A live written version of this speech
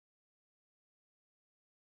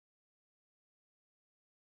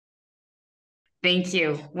Thank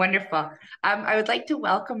you. Wonderful. I would like to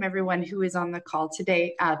welcome everyone who is on the call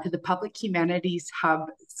today to the Public Humanities Hub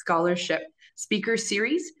Scholarship Speaker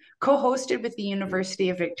Series, co-hosted with the University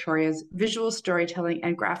of Victoria's Visual Storytelling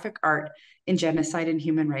and Graphic Art in Genocide and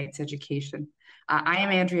Human Rights Education. I am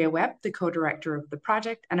Andrea Webb, the co-director of the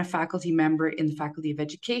project and a faculty member in the Faculty of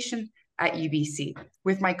Education at UBC.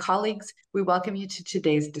 With my colleagues, we welcome you to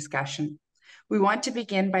today's discussion. We want to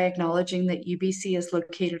begin by acknowledging that UBC is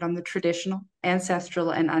located on the traditional,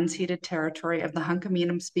 ancestral, and unceded territory of the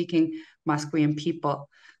Hunkaminam-speaking Musqueam people,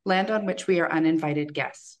 land on which we are uninvited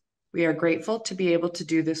guests. We are grateful to be able to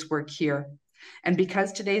do this work here. And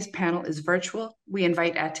because today's panel is virtual, we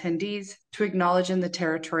invite attendees to acknowledge in the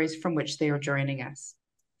territories from which they are joining us.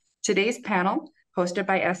 Today's panel, hosted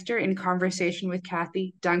by Esther in conversation with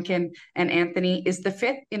Kathy, Duncan, and Anthony, is the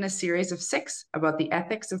fifth in a series of 6 about the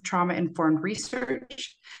ethics of trauma-informed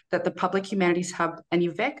research that the Public Humanities Hub and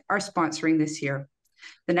UVic are sponsoring this year.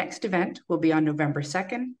 The next event will be on November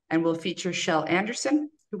 2nd and will feature Shell Anderson,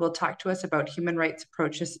 who will talk to us about human rights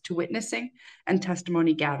approaches to witnessing and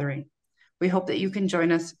testimony gathering. We hope that you can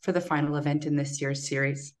join us for the final event in this year's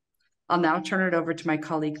series. I'll now turn it over to my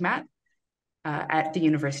colleague, Matt, at the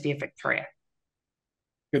University of Victoria.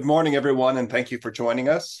 Good morning, everyone, and thank you for joining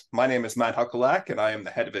us. My name is Matt Huckelak, and I am the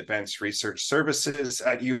Head of Advanced Research Services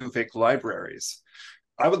at UVic Libraries.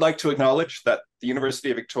 I would like to acknowledge that the University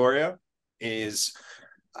of Victoria is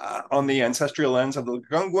on the ancestral lands of the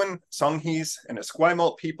Lekwungen, Songhees, and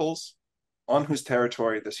Esquimalt peoples, on whose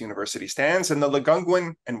territory this university stands, and the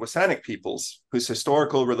Lekwungen and WSÁNEĆ peoples, whose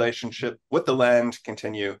historical relationship with the land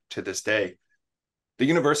continue to this day. The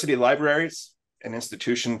University Libraries, an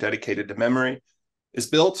institution dedicated to memory, is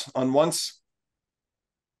built on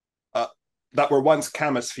that were once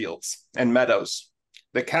camas fields and meadows.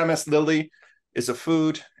 The camas lily is a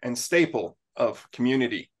food and staple of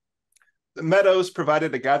community. The meadows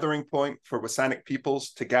provided a gathering point for WSÁNEĆ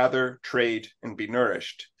peoples to gather, trade, and be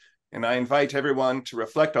nourished. And I invite everyone to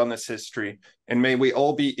reflect on this history, and may we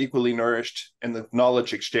all be equally nourished in the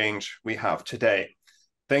knowledge exchange we have today.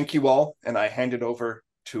 Thank you all, and I hand it over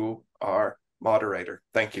to our moderator.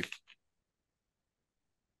 Thank you.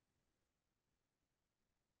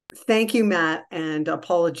 Thank you, Matt, and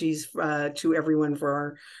apologies to everyone for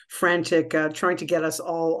our frantic trying to get us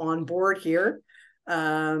all on board here.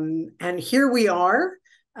 And here we are,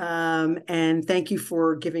 and thank you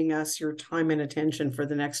for giving us your time and attention for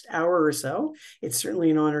the next hour or so. It's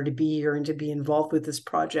certainly an honor to be here and to be involved with this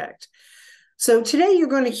project. So today you're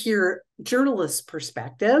going to hear journalists'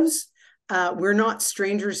 perspectives. We're not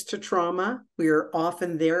strangers to trauma. We are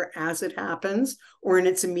often there as it happens or in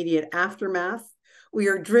its immediate aftermath. We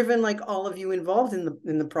are driven, like all of you involved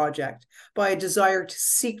in the project, by a desire to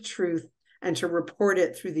seek truth and to report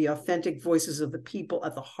it through the authentic voices of the people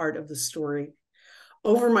at the heart of the story.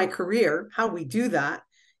 Over my career, how we do that,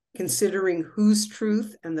 considering whose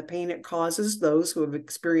truth and the pain it causes those who have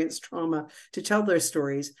experienced trauma to tell their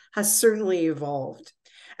stories, has certainly evolved.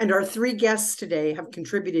 And our 3 guests today have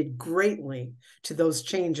contributed greatly to those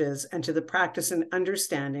changes and to the practice and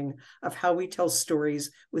understanding of how we tell stories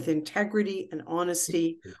with integrity and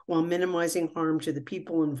honesty while minimizing harm to the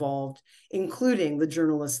people involved, including the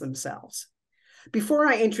journalists themselves. Before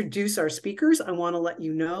I introduce our speakers, I want to let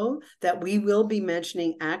you know that we will be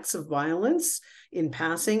mentioning acts of violence in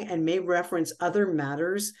passing and may reference other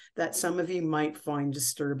matters that some of you might find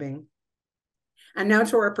disturbing. And now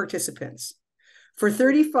to our participants. For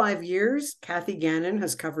 35 years, Kathy Gannon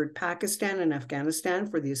has covered Pakistan and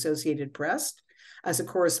Afghanistan for the Associated Press as a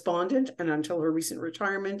correspondent and until her recent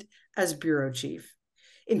retirement as bureau chief.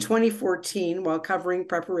 In 2014, while covering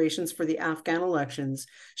preparations for the Afghan elections,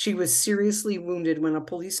 she was seriously wounded when a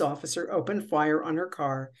police officer opened fire on her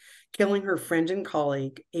car, killing her friend and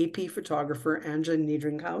colleague, AP photographer Anja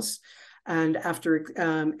Niedringhaus,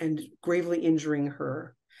 and gravely injuring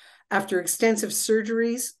her. After extensive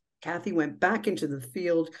surgeries, Kathy went back into the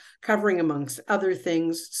field, covering, amongst other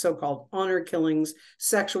things, so-called honor killings,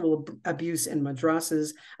 sexual abuse in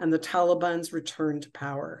madrasas, and the Taliban's return to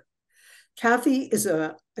power. Kathy is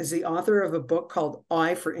the author of a book called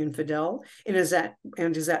I for Infidel and is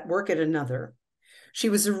at work at another. She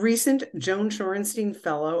was a recent Joan Shorenstein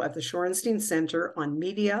Fellow at the Shorenstein Center on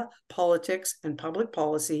Media, Politics, and Public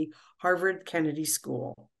Policy, Harvard Kennedy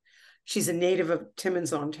School. She's a native of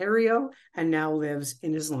Timmins, Ontario, and now lives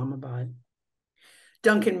in Islamabad.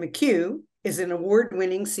 Duncan McHugh is an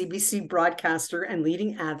award-winning CBC broadcaster and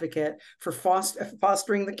leading advocate for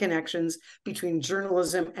fostering the connections between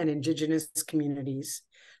journalism and Indigenous communities.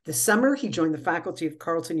 This summer, he joined the faculty of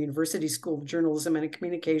Carleton University School of Journalism and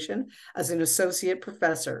Communication as an associate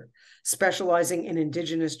professor, specializing in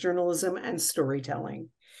Indigenous journalism and storytelling.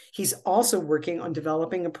 He's also working on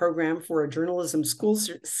developing a program for a journalism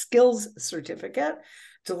skills certificate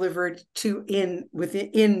delivered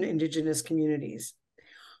within Indigenous communities.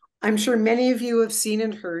 I'm sure many of you have seen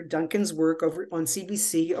and heard Duncan's work on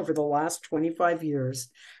CBC over the last 25 years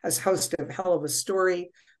as host of Hell of a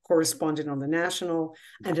Story, correspondent on The National,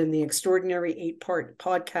 and in the extraordinary 8-part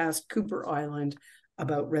podcast Cooper Island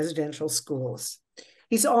about residential schools.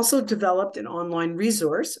 He's also developed an online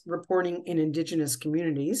resource, Reporting in Indigenous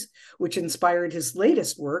Communities, which inspired his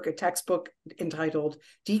latest work, a textbook entitled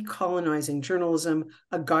Decolonizing Journalism,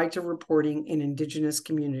 A Guide to Reporting in Indigenous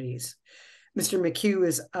Communities. Mr. McHugh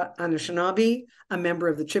is Anishinaabe, a member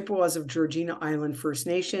of the Chippewas of Georgina Island First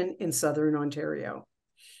Nation in Southern Ontario.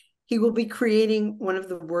 He will be creating one of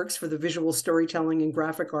the works for the Visual Storytelling and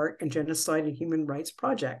Graphic Art and Genocide and Human Rights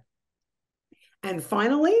Project. And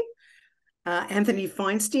finally, Anthony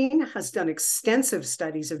Feinstein has done extensive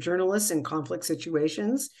studies of journalists in conflict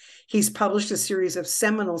situations. He's published a series of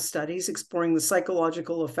seminal studies exploring the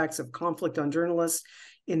psychological effects of conflict on journalists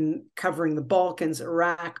in covering the Balkans,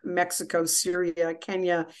 Iraq, Mexico, Syria,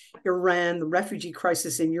 Kenya, Iran, the refugee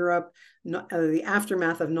crisis in Europe, the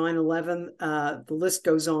aftermath of 9/11, the list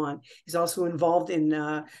goes on. He's also involved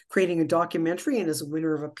in creating a documentary and is a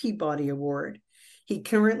winner of a Peabody Award. He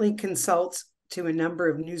currently consults to a number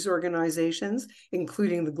of news organizations,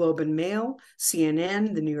 including the Globe and Mail,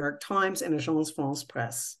 CNN, the New York Times, and Agence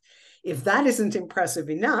France-Presse. If that isn't impressive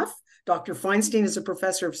enough, Dr. Feinstein is a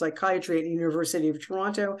professor of psychiatry at the University of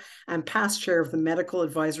Toronto and past chair of the Medical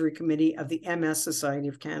Advisory Committee of the MS Society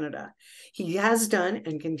of Canada. He has done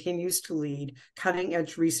and continues to lead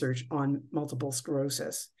cutting-edge research on multiple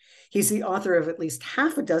sclerosis. He's the author of at least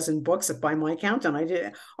half a dozen books, by my count,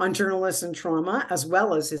 on journalists and trauma, as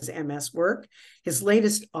well as his MS work. His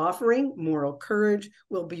latest offering, Moral Courage,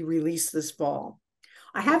 will be released this fall.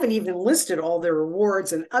 I haven't even listed all their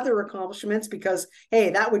awards and other accomplishments because, hey,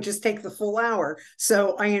 that would just take the full hour.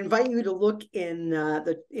 So I invite you to look in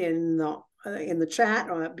the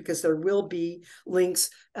chat because there will be links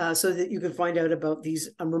so that you can find out about these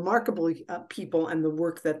remarkable people and the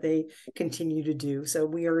work that they continue to do. So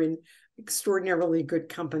we are in extraordinarily good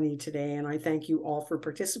company today, and I thank you all for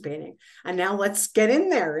participating. And now let's get in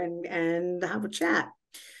there and have a chat.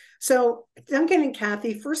 So Duncan and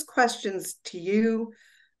Kathy, first questions to you.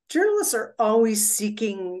 Journalists are always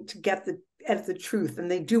seeking to get at the truth,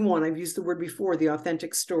 and they do want, I've used the word before, the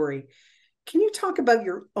authentic story. Can you talk about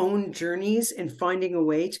your own journeys in finding a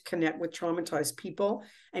way to connect with traumatized people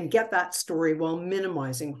and get that story while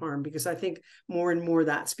minimizing harm? Because I think more and more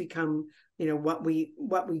that's become, what we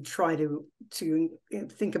try to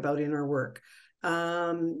think about in our work.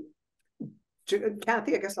 Kathy,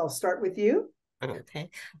 I guess I'll start with you. Okay.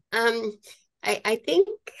 I think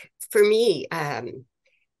for me,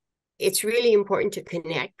 it's really important to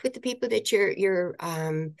connect with the people that you're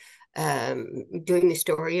doing the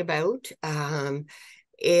story about.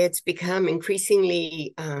 It's become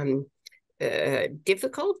increasingly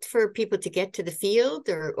difficult for people to get to the field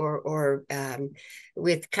or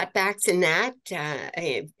with cutbacks in that.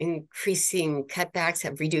 Increasing cutbacks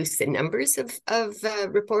have reduced the numbers of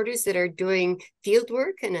reporters that are doing field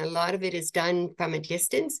work, and a lot of it is done from a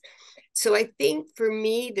distance. So I think for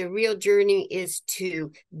me, the real journey is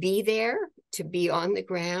to be there, to be on the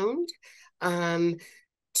ground,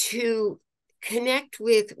 to connect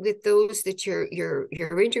with those that you're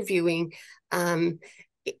interviewing.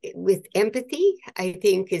 With empathy, I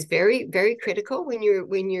think is very, very critical when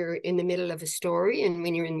you're in the middle of a story and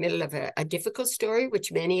when you're in the middle of a difficult story,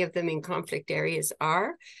 which many of them in conflict areas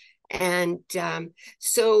are. And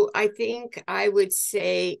so I think I would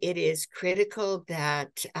say it is critical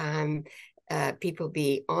that people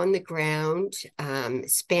be on the ground,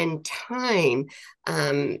 spend time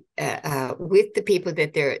with the people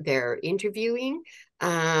that they're interviewing,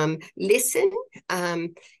 listen,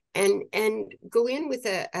 and go in with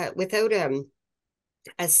without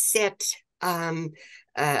a set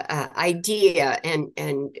idea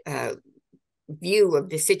and view of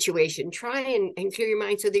the situation. Try and clear your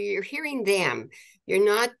mind so that you're hearing them. You're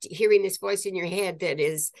not hearing this voice in your head that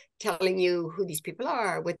is telling you who these people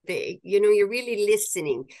are, what they, you're really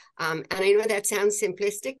listening. And I know that sounds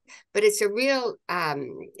simplistic, but it's a real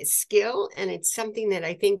skill, and it's something that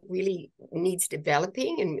I think really needs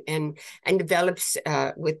developing and develops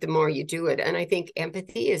with the more you do it. And I think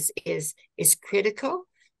empathy is critical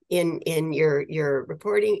in your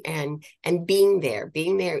reporting, and being there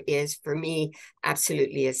is for me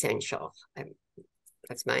absolutely essential.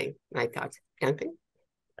 That's my thoughts. Duncan?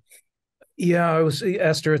 Yeah, I was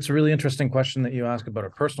Esther. It's a really interesting question that you ask about a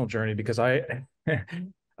personal journey because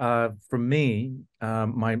for me,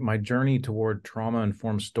 my journey toward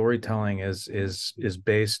trauma-informed storytelling is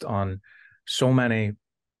based on so many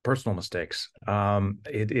personal mistakes.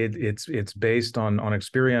 It's based on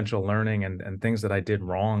experiential learning and things that I did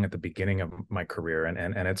wrong at the beginning of my career,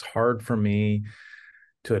 and it's hard for me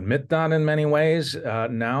to admit that in many ways.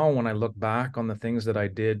 Now, when I look back on the things that I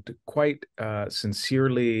did quite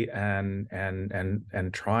sincerely and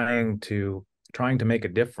trying to make a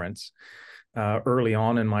difference early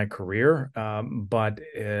on in my career, but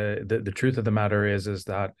the truth of the matter is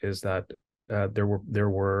that there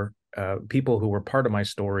were people who were part of my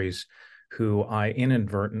stories who I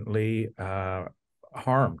inadvertently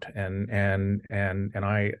harmed, and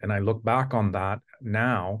I look back on that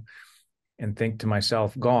now and think to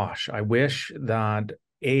myself, gosh, I wish that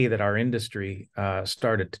our industry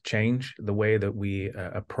started to change the way that we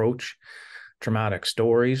approach traumatic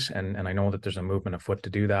stories, and I know that there's a movement afoot to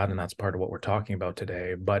do that, and that's part of what we're talking about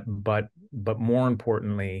today. But more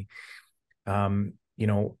importantly,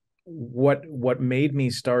 what made me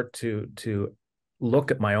start to look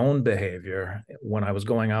at my own behavior when I was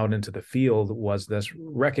going out into the field was this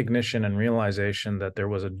recognition and realization that there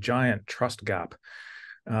was a giant trust gap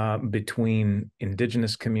between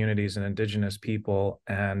Indigenous communities and Indigenous people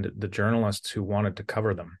and the journalists who wanted to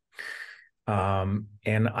cover them.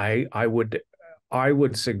 And I would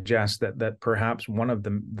suggest that perhaps one of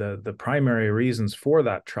the primary reasons for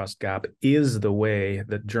that trust gap is the way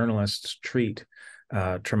that journalists treat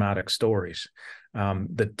traumatic stories.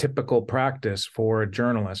 The typical practice for a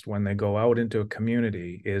journalist when they go out into a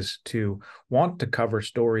community is to want to cover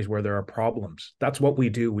stories where there are problems. That's what we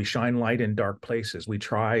do. We shine light in dark places. We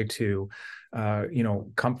try to,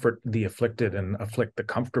 comfort the afflicted and afflict the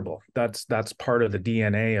comfortable. That's part of the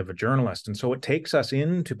DNA of a journalist. And so it takes us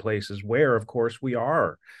into places where, of course, we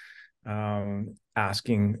are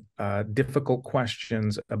asking difficult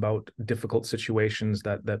questions about difficult situations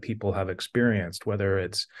that people have experienced, whether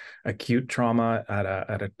it's acute trauma at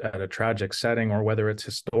a tragic setting or whether it's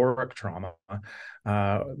historic trauma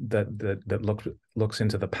that looks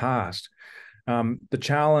into the past. The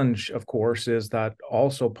challenge, of course, is that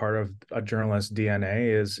also part of a journalist's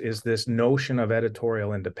DNA is this notion of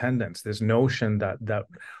editorial independence, this notion that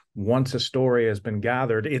once a story has been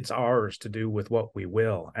gathered, it's ours to do with what we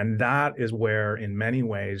will. And that is where, in many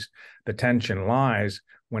ways, the tension lies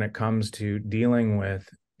when it comes to dealing with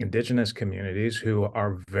Indigenous communities who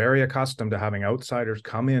are very accustomed to having outsiders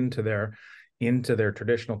come into their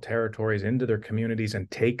traditional territories, into their communities,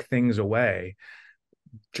 and take things away.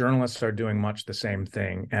 Journalists are doing much the same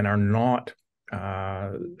thing and are not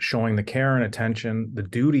showing the care and attention, the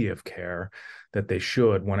duty of care that they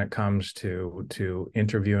should when it comes to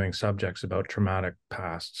interviewing subjects about traumatic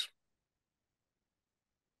pasts.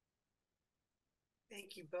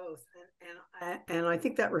 Thank you both. And I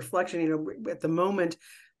think that reflection, at the moment,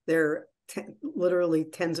 there are literally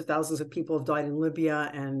tens of thousands of people have died in Libya,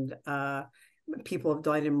 and people have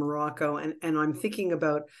died in Morocco. And I'm thinking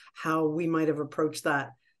about how we might have approached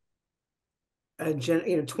that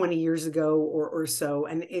 20 years ago or so.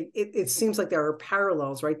 And it seems like there are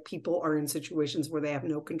parallels, right? People are in situations where they have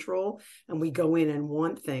no control, and we go in and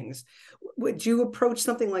want things. Would you approach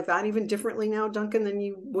something like that even differently now, Duncan, than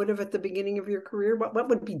you would have at the beginning of your career? What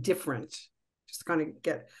would be different? Just kind of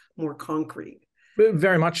get more concrete.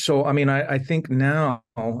 Very much so. I mean, I think now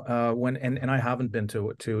when I haven't been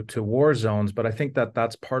to war zones, but I think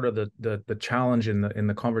that's part of the challenge in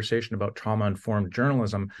the conversation about trauma-informed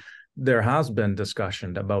journalism. There has been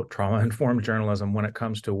discussion about trauma-informed journalism when it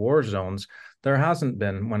comes to war zones. There hasn't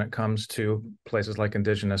been when it comes to places like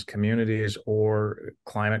Indigenous communities or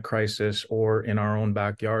climate crisis, or in our own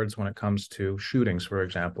backyards when it comes to shootings, for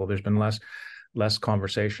example. There's been less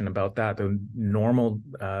conversation about that. The normal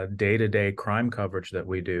day-to-day crime coverage that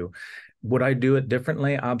we do. Would I do it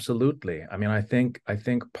differently? Absolutely. I mean, I think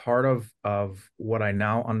part of what I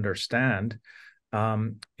now understand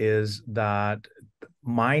is that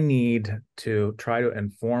my need to try to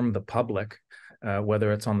inform the public,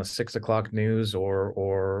 whether it's on the 6 o'clock news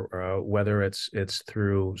or whether it's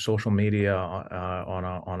through social media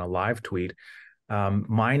on a live tweet,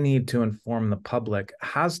 my need to inform the public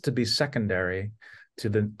has to be secondary to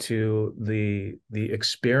the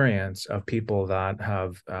experience of people that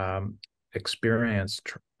have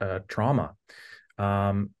experienced trauma,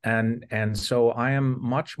 and so I am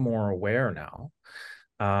much more aware now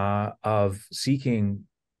of seeking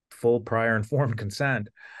full prior informed consent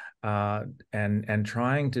and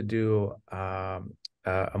trying to do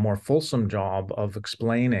a more fulsome job of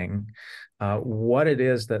explaining what it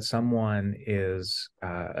is that someone is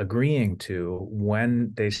agreeing to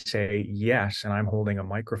when they say yes, and I'm holding a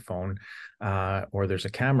microphone, or there's a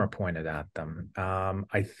camera pointed at them.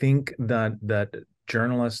 I think that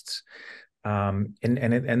journalists, and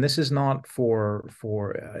this is not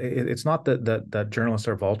it's not that journalists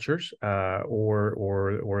are vultures,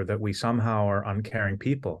 or that we somehow are uncaring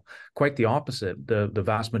people. Quite the opposite. The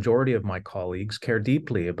vast majority of my colleagues care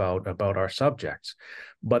deeply about our subjects,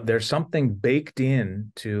 but there's something baked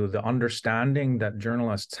in to the understanding that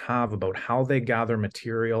journalists have about how they gather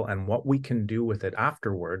material and what we can do with it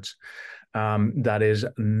afterwards, that is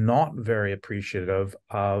not very appreciative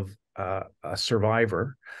of a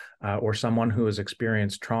survivor or someone who has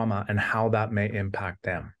experienced trauma and how that may impact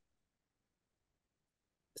them.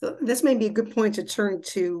 So this may be a good point to turn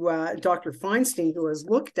to Dr. Feinstein, who has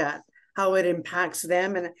looked at how it impacts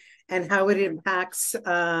them and how it impacts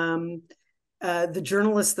the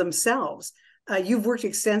journalists themselves. You've worked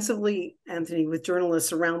extensively, Anthony, with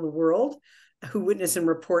journalists around the world who witness and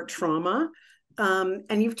report trauma.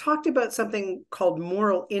 And you've talked about something called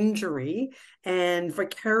moral injury and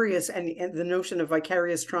vicarious, and the notion of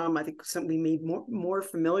vicarious trauma, I think something we made more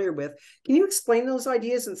familiar with. Can you explain those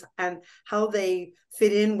ideas and how they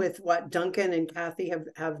fit in with what Duncan and Kathy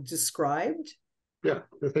have described? Yeah,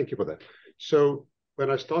 thank you for that. So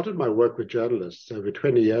when I started my work with journalists over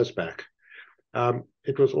 20 years back,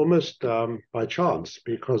 it was almost by chance,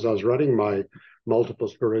 because I was running my multiple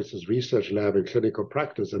sclerosis research lab in clinical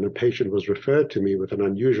practice, and a patient was referred to me with an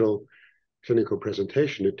unusual clinical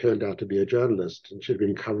presentation. It turned out to be a journalist, and she'd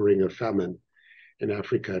been covering a famine in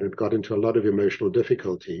Africa and had got into a lot of emotional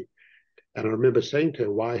difficulty. And I remember saying to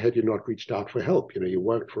her, why had you not reached out for help? You know, you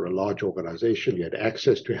worked for a large organization, you had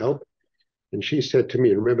access to help. And she said to me,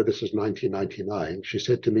 and remember this is 1999, she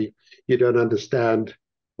said to me, you don't understand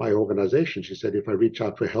my organization. She said, if I reach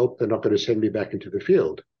out for help, they're not going to send me back into the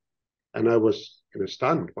field. And I was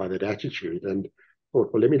stunned by that attitude and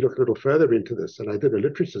thought, well, let me look a little further into this. And I did a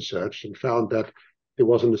literature search and found that there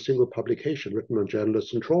wasn't a single publication written on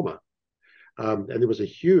journalists and trauma. And there was a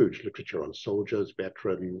huge literature on soldiers,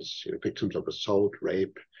 veterans, victims of assault,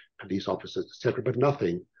 rape, police officers, etc., but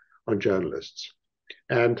nothing on journalists.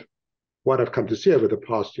 And what I've come to see over the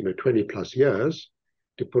past 20 plus years,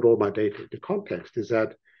 to put all my data into context, is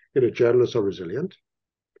that journalists are resilient.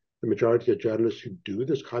 The majority of journalists who do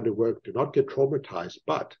this kind of work do not get traumatized.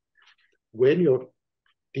 But when you're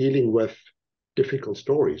dealing with difficult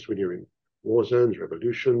stories, when you're in war zones,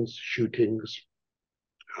 revolutions, shootings,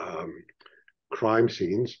 crime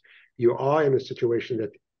scenes, you are in a situation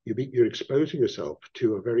that you're exposing yourself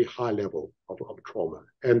to a very high level of trauma.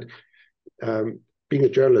 And being a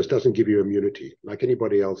journalist doesn't give you immunity. Like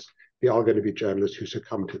anybody else, there are going to be journalists who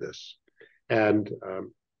succumb to this. And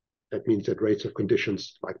that means that rates of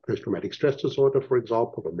conditions like post-traumatic stress disorder, for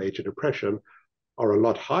example, or major depression are a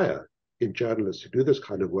lot higher in journalists who do this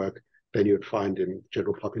kind of work than you would find in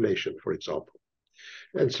general population, for example.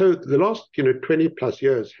 And so the last 20 plus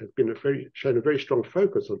years has been shown a very strong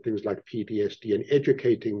focus on things like PTSD and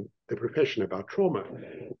educating the profession about trauma.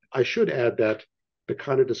 I should add that the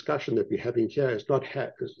kind of discussion that we're having here is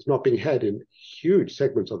not being had in huge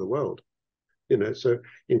segments of the world. So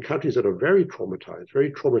in countries that are very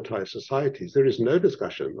traumatized societies, there is no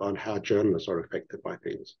discussion on how journalists are affected by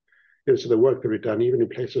things. So the work that we've done, even in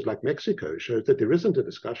places like Mexico, shows that there isn't a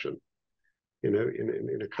discussion.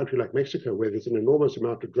 In a country like Mexico, where there's an enormous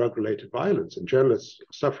amount of drug-related violence and journalists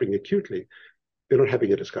suffering acutely, they're not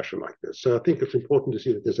having a discussion like this. So I think it's important to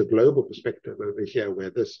see that there's a global perspective over here where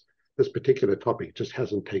this particular topic just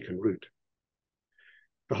hasn't taken root.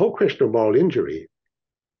 The whole question of moral injury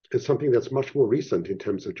is something that's much more recent in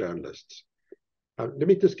terms of journalists. Let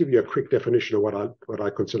me just give you a quick definition of what I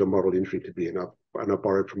consider moral injury to be, and I've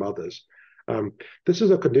borrowed from others. This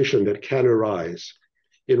is a condition that can arise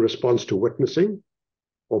in response to witnessing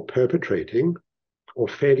or perpetrating or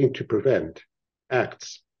failing to prevent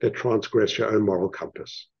acts that transgress your own moral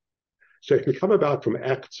compass. So it can come about from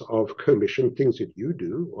acts of commission, things that you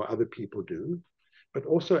do or other people do, but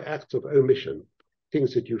also acts of omission,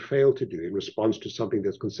 things that you fail to do in response to something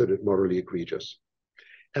that's considered morally egregious.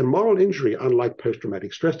 And moral injury, unlike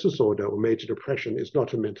post-traumatic stress disorder or major depression, is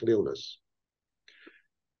not a mental illness.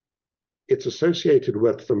 It's associated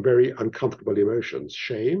with some very uncomfortable emotions.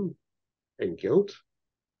 Shame and guilt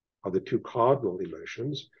are the two cardinal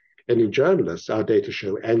emotions. And in journalists, our data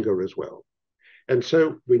show anger as well. And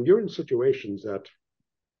so when you're in situations that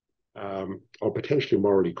are potentially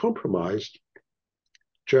morally compromised,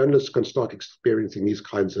 journalists can start experiencing these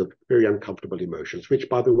kinds of very uncomfortable emotions, which,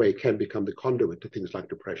 by the way, can become the conduit to things like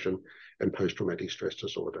depression and post-traumatic stress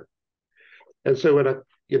disorder. And so when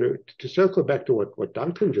to circle back to what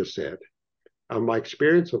Duncan just said, my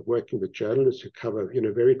experience of working with journalists who cover,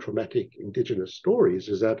 very traumatic Indigenous stories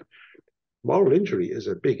is that moral injury is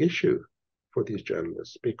a big issue for these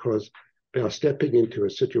journalists because they are stepping into a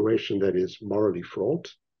situation that is morally fraught,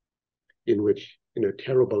 in which,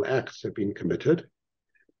 terrible acts have been committed.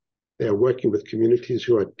 They are working with communities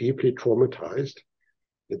who are deeply traumatized.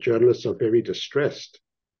 The journalists are very distressed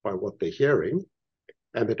by what they're hearing,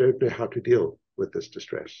 and they don't know how to deal with this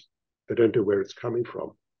distress. They don't know where it's coming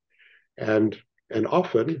from. And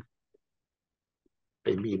often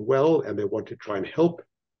they mean well and they want to try and help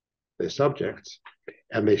their subjects,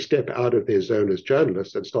 and they step out of their zone as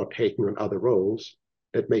journalists and start taking on other roles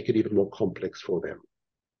that make it even more complex for them.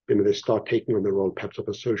 They start taking on the role perhaps of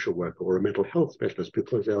a social worker or a mental health specialist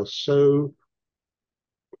because they are so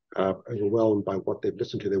overwhelmed by what they've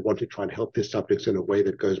listened to. They want to try and help their subjects in a way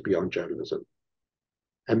that goes beyond journalism.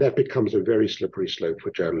 And that becomes a very slippery slope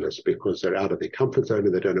for journalists because they're out of their comfort zone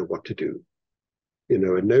and they don't know what to do.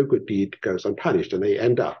 And no good deed goes unpunished, and they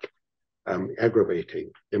end up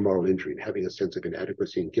aggravating immoral injury and having a sense of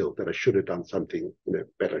inadequacy and guilt that I should have done something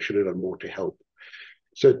better, I should have done more to help.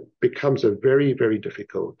 So it becomes a very, very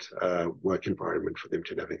difficult work environment for them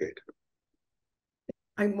to navigate.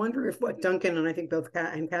 I wonder if what Duncan and I think both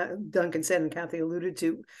Duncan said and Kathy alluded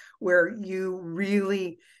to, where you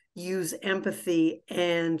really use empathy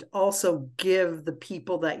and also give the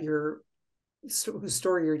people that whose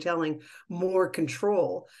story you're telling more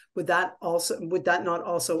control, would that not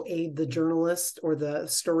also aid the journalist or the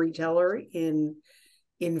storyteller in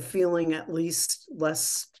feeling at least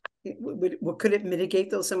less? Could it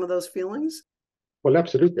mitigate some of those feelings? Well,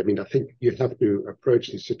 absolutely. I mean, I think you have to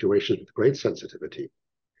approach these situations with great sensitivity.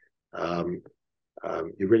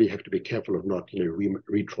 You really have to be careful of not,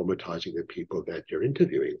 re-traumatizing the people that you're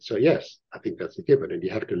interviewing. So yes, I think that's a given, and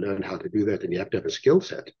you have to learn how to do that, and you have to have a skill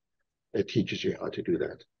set that teaches you how to do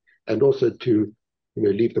that, and also to,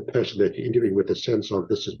 leave the person that you're interviewing with a sense of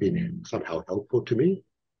this has been somehow helpful to me,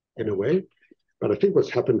 in a way. But I think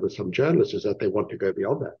what's happened with some journalists is that they want to go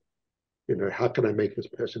beyond that. How can I make this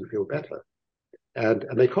person feel better? And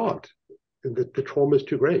they can't. The trauma is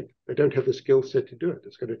too great. They don't have the skill set to do it.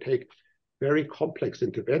 It's going to take very complex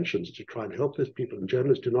interventions to try and help those people, and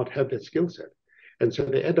journalists do not have that skill set. And so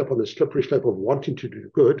they end up on the slippery slope of wanting to do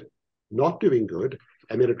good, not doing good,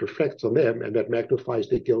 and then it reflects on them, and that magnifies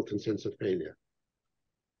their guilt and sense of failure.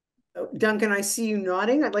 Duncan, I see you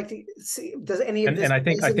nodding. I'd like to see, does any of this... And I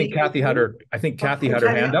think Kathy had her had her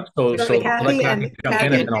hand up. So Kathy, let Kathy jump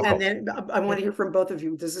in, and then I want to hear from both of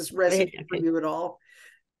you. Does this resonate for you at all?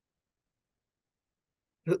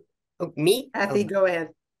 Oh, me? Kathy, go ahead.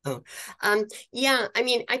 Yeah, I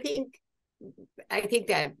mean, I think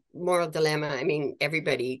that moral dilemma, I mean,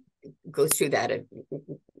 everybody goes through that,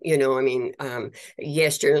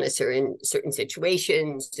 yes, journalists are in certain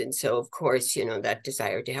situations, and so of course, that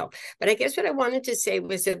desire to help. But I guess what I wanted to say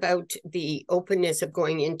was about the openness of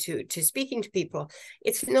going into speaking to people.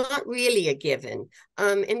 It's not really a given.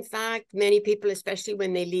 In fact, many people, especially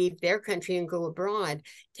when they leave their country and go abroad,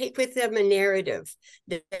 take with them a narrative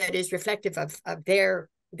that is reflective of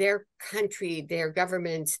their country, their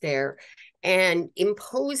governments, and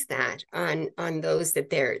impose that on those that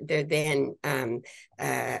they're then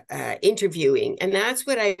interviewing. And that's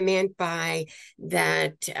what I meant by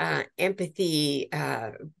that empathy,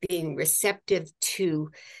 being receptive to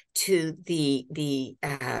the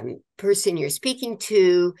person you're speaking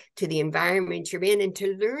to the environment you're in, and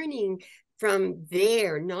to learning from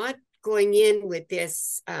there, not going in with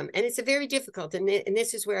this, and it's a very difficult, and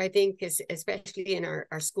this is where I think, especially in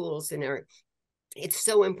our schools and it's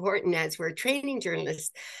so important as we're training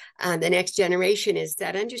journalists, the next generation, is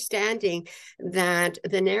that understanding that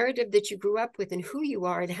the narrative that you grew up with and who you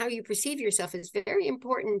are and how you perceive yourself is very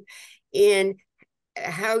important in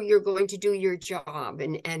how you're going to do your job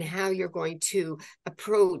and how you're going to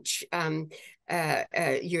approach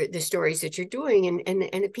the stories that you're doing and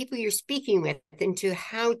the people you're speaking with, and to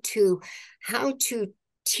how to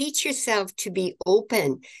teach yourself to be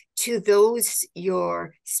open to those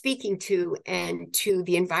you're speaking to and to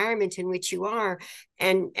the environment in which you are,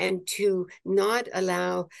 and to not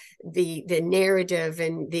allow the narrative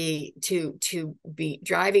and to be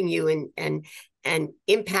driving you and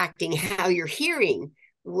impacting how you're hearing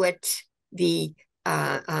what the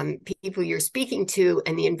people you're speaking to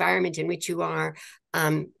and the environment in which you are,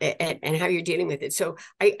 and how you're dealing with it. So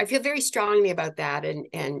I feel very strongly about that,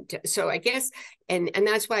 and so I guess and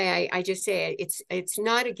that's why I just say it's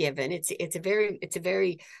not a given. It's very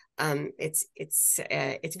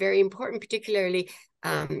important, particularly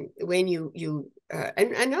when you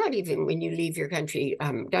and not even when you leave your country.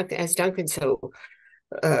 As Duncan so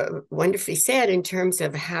wonderfully said, in terms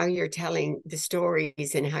of how you're telling the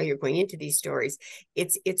stories and how you're going into these stories,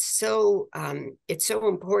 it's so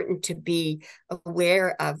important to be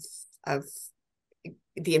aware of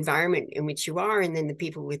the environment in which you are, and then the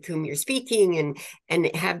people with whom you're speaking,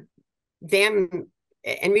 and have them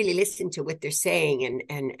and really listen to what they're saying,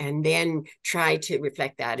 and then try to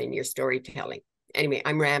reflect that in your storytelling. Anyway,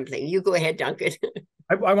 I'm rambling. You go ahead, Duncan.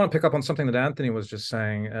 I want to pick up on something that Anthony was just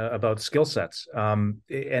saying about skill sets, and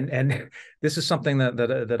this is something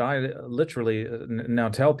that I literally now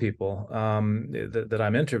tell people that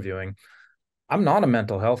I'm interviewing. I'm not a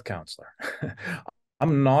mental health counselor.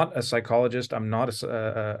 I'm not a psychologist. I'm not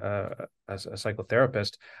a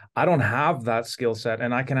psychotherapist. I don't have that skill set,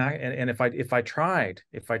 and I can. And if I tried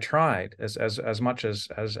as much as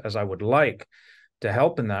I would like to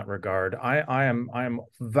help in that regard, I am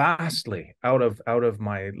vastly out of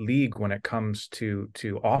my league when it comes to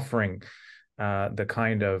offering the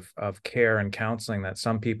kind of care and counseling that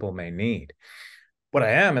some people may need. What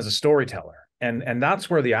I am is a storyteller. And that's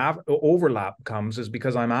where the overlap comes, is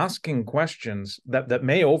because I'm asking questions that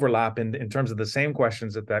may overlap in terms of the same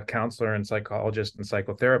questions that counselor and psychologist and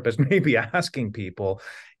psychotherapist may be asking people.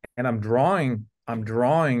 And I'm drawing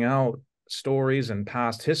out stories and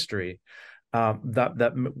past history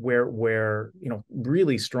where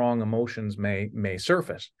really strong emotions may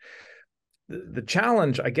surface. The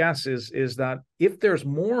challenge, I guess, is that if there's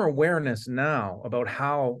more awareness now about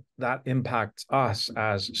how that impacts us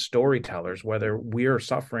as storytellers, whether we're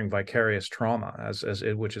suffering vicarious trauma,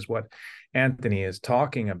 which is what Anthony is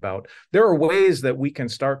talking about, there are ways that we can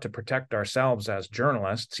start to protect ourselves as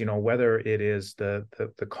journalists. Whether it is the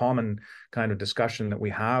common kind of discussion that we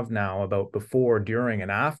have now about before, during,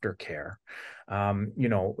 and after care.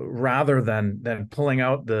 Rather than pulling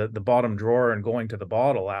out the bottom drawer and going to the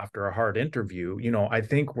bottle after a hard interview, I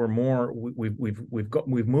think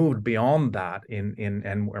we've moved beyond that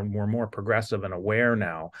and we're more progressive and aware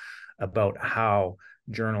now about how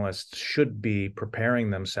journalists should be preparing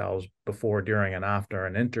themselves before, during, and after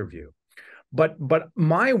an interview. But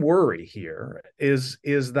my worry here is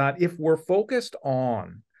that if we're focused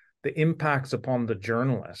on the impacts upon the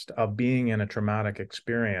journalist of being in a traumatic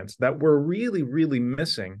experience, that we're really, really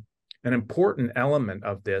missing an important element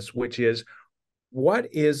of this, which is, what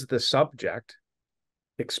is the subject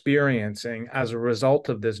experiencing as a result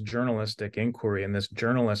of this journalistic inquiry and this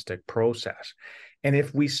journalistic process? And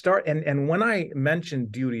if we start, and when I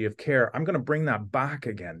mention duty of care, I'm going to bring that back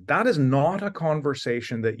again. That is not a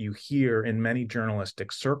conversation that you hear in many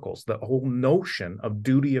journalistic circles, the whole notion of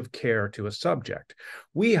duty of care to a subject.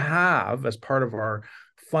 We have, as part of our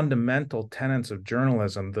fundamental tenets of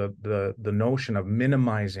journalism, the notion of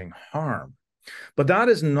minimizing harm. But that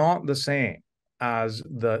is not the same as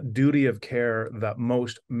the duty of care that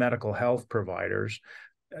most medical health providers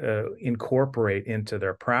incorporate into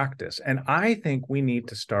their practice. And I think we need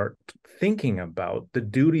to start thinking about the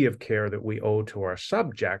duty of care that we owe to our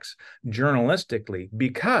subjects journalistically,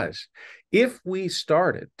 because if we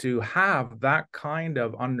started to have that kind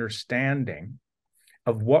of understanding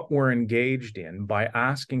of what we're engaged in by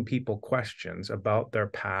asking people questions about their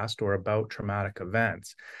past or about traumatic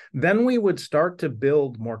events, then we would start to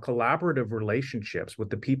build more collaborative relationships with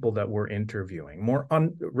the people that we're interviewing, more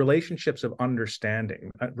relationships of understanding,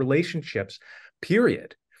 relationships,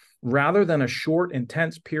 period. Rather than a short,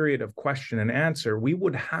 intense period of question and answer, we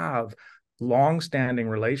would have long-standing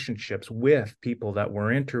relationships with people that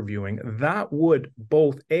we're interviewing that would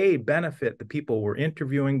both benefit the people we're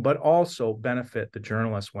interviewing, but also benefit the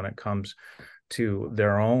journalists when it comes to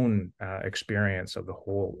their own experience of the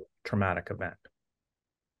whole traumatic event.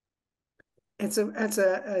 It's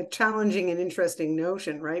a challenging and interesting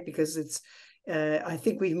notion, right? Because it's I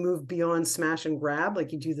think we've moved beyond smash and grab.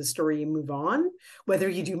 Like, you do the story, you move on, whether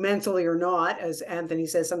you do mentally or not. As Anthony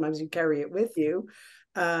says, sometimes you carry it with you.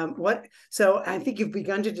 So I think you've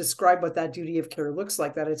begun to describe what that duty of care looks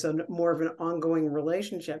like, that it's more of an ongoing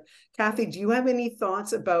relationship. Kathy, do you have any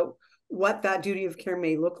thoughts about what that duty of care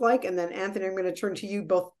may look like? And then Anthony, I'm going to turn to you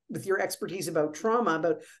both with your expertise about trauma,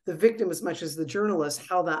 about the victim as much as the journalist,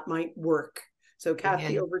 how that might work. So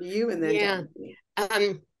Kathy, over to you, and then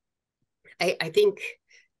I think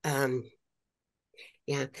all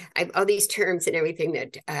these terms and everything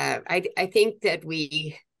that I think that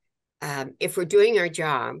we if we're doing our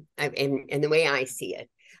job, and the way I see it,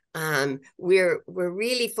 we're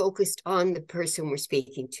really focused on the person we're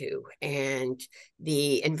speaking to and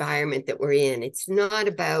the environment that we're in. It's not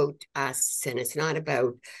about us, and it's not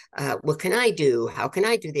about what can I do? How can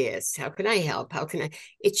I do this? How can I help? How can I?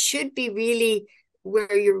 It should be really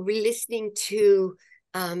where you're listening to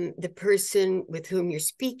the person with whom you're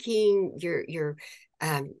speaking. You're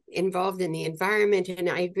involved in the environment, and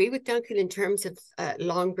I agree with Duncan in terms of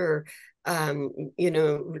longer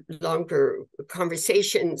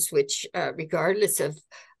conversations, which regardless of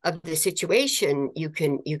the situation, you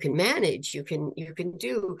can manage, you can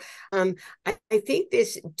do. I think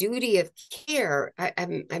this duty of care,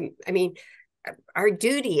 I mean, our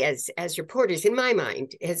duty as reporters, in my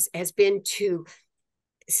mind, has been to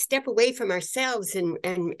step away from ourselves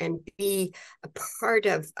and be a part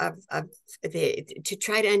of to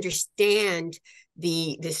try to understand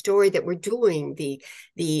the story that we're doing,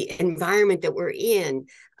 the environment that we're in,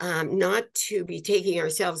 not to be taking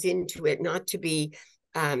ourselves into it, not to be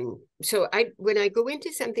so when I go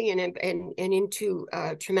into something and into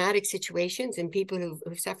traumatic situations and people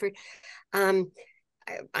who've suffered, I'm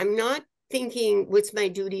not thinking what's my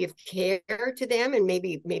duty of care to them, and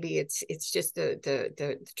maybe it's just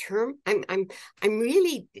the term. I'm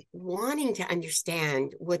really wanting to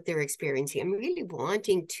understand what they're experiencing. I'm really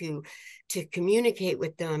wanting to communicate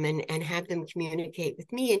with them and have them communicate with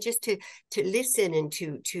me, and just to listen and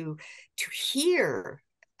to hear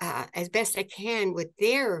as best I can what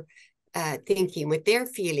they're thinking, what they're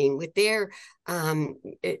feeling, what they're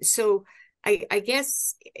so I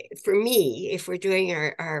guess for me, if we're doing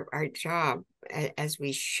our job as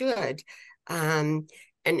we should, and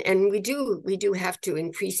we do have to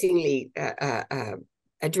increasingly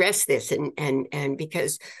address this, and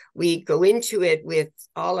because we go into it with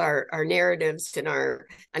all our narratives and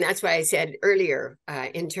that's why I said earlier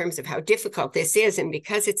in terms of how difficult this is, and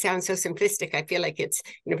because it sounds so simplistic, I feel like it's,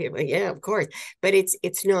 people, yeah, of course, but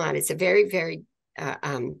it's not. It's a very, very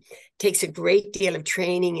takes a great deal of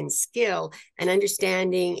training and skill and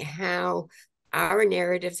understanding how our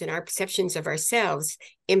narratives and our perceptions of ourselves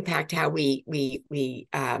impact how we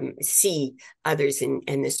see others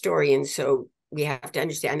in the story. And so we have to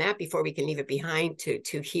understand that before we can leave it behind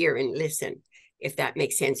to hear and listen, if that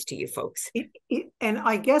makes sense to you folks. And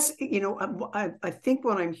I guess, I think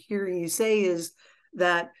what I'm hearing you say is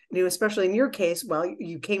that, especially in your case, well,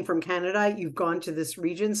 you came from Canada, you've gone to this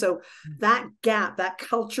region. So that gap, that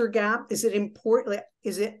culture gap, is it important?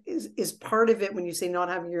 Is part of it, when you say not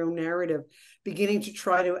having your own narrative, beginning to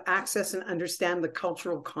try to access and understand the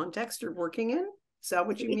cultural context you're working in? Is that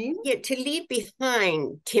what you mean? Yeah, to leave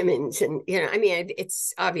behind Timmins, and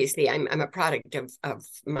it's obviously I'm a product of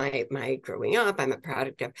my growing up. I'm a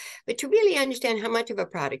product of, but to really understand how much of a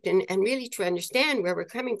product, and really to understand where we're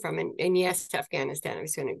coming from. And yes, Afghanistan. I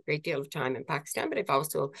was spent a great deal of time in Pakistan, but I've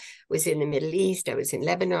also was in the Middle East. I was in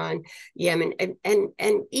Lebanon, Yemen,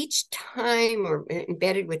 and each time, or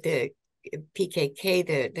embedded with the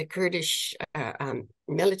PKK, the Kurdish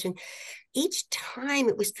militant. Each time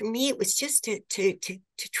it was, for me, it was just to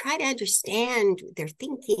try to understand their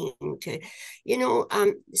thinking,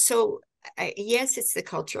 so yes, it's the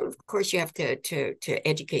cultural. Of course, you have to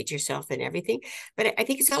educate yourself and everything, but I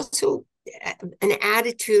think it's also an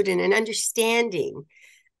attitude and an understanding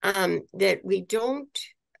that we don't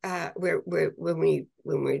when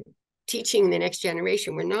we're teaching the next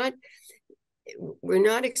generation, we're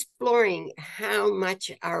not exploring how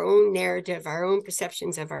much our own narrative, our own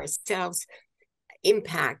perceptions of ourselves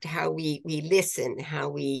impact how we listen, how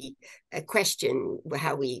we question,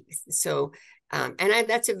 how we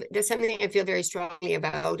that's something I feel very strongly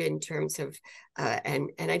about in terms of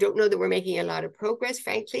and I don't know that we're making a lot of progress,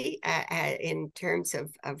 frankly, in terms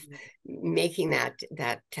of making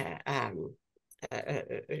that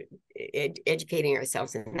educating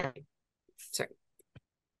ourselves in that. Sorry,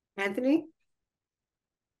 Anthony.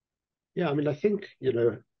 Yeah, I mean, I think,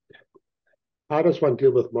 how does one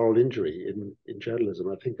deal with moral injury in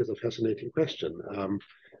journalism? I think is a fascinating question.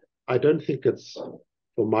 I don't think it's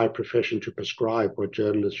for my profession to prescribe what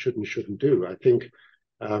journalists should and shouldn't do. I think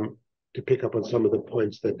to pick up on some of the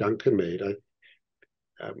points that Duncan made,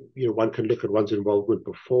 one can look at one's involvement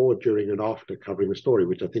before, during, and after covering a story,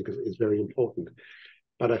 which I think is very important.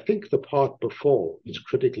 But I think the part before is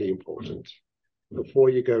critically important. Before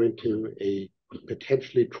you go into a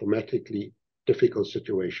potentially traumatically difficult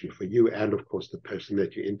situation for you and, of course, the person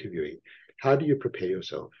that you're interviewing, how do you prepare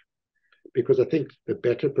yourself? Because I think the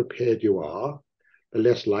better prepared you are, the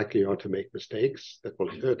less likely you are to make mistakes that will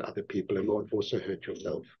hurt other people and will also hurt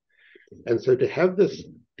yourself. And so to have this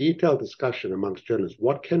detailed discussion amongst journalists,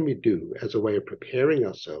 what can we do as a way of preparing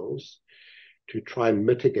ourselves to try and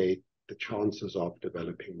mitigate the chances of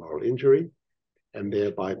developing moral injury and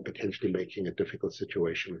thereby potentially making a difficult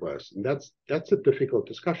situation worse? And that's a difficult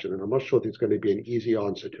discussion, and I'm not sure there's going to be an easy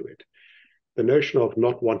answer to it. The notion of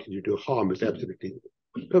not wanting to do harm is absolutely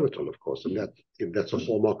pivotal, of course, and that's a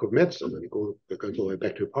hallmark of medicine, and it goes all the way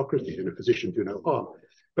back to Hippocrates, a physician do no harm.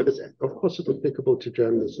 But of course, it's applicable to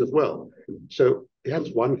journalists as well. So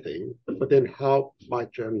that's one thing, but then how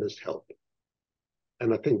might journalists help?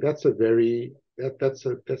 And I think that's going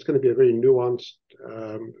to be a very nuanced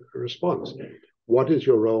response. What is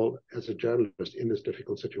your role as a journalist in this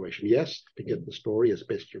difficult situation? Yes, to get the story as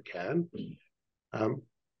best you can,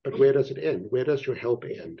 but where does it end? Where does your help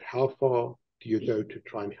end? How far do you go to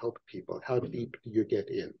try and help people? How deep do you get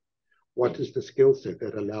in? What is the skill set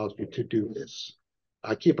that allows you to do this?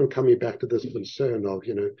 I keep on coming back to this concern of,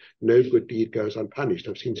 no good deed goes unpunished.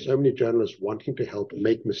 I've seen so many journalists wanting to help and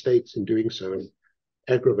make mistakes in doing so and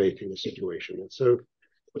aggravating the situation. And so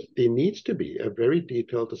there needs to be a very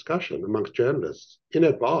detailed discussion amongst journalists in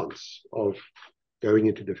advance of going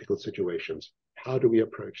into difficult situations. How do we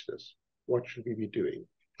approach this? What should we be doing?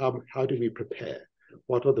 How do we prepare?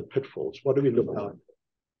 What are the pitfalls? What do we look at?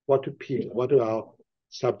 What do our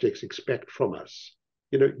subjects expect from us?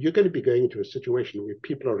 You're going to be going into a situation where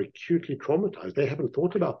people are acutely traumatized. They haven't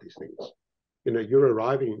thought about these things. You're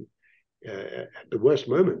arriving at the worst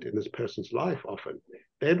moment in this person's life often.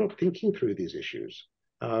 They're not thinking through these issues.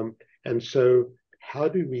 And so how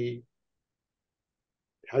do you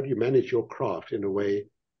manage your craft in a way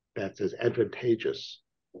that's as advantageous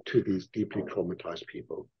to these deeply traumatized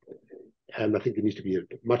people? And I think there needs to be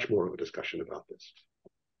much more of a discussion about this.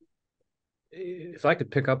 If I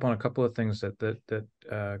could pick up on a couple of things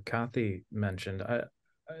that Kathy mentioned,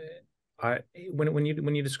 when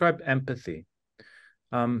you describe empathy,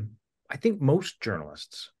 I think most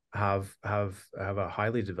journalists have a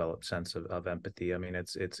highly developed sense of empathy. I mean,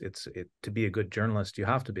 it's to be a good journalist, you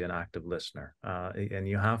have to be an active listener, and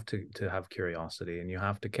you have to have curiosity, and you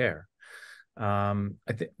have to care. I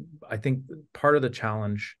think part of the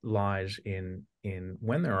challenge lies in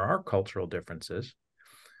when there are cultural differences,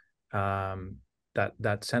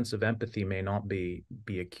 that sense of empathy may not be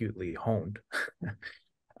acutely honed,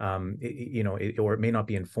 or it may not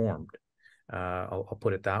be informed. I'll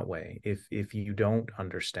put it that way. If you don't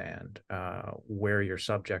understand where your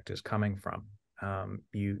subject is coming from,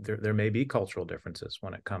 there may be cultural differences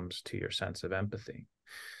when it comes to your sense of empathy.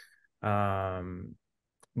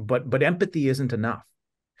 But empathy isn't enough.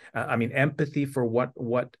 I mean, empathy for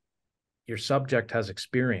what your subject has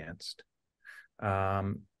experienced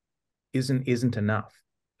isn't enough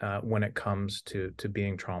when it comes to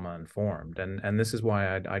being trauma informed. And this is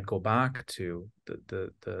why I'd go back to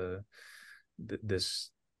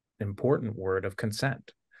this important word of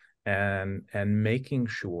consent, and making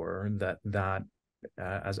sure that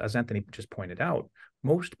as Anthony just pointed out,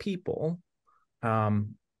 most people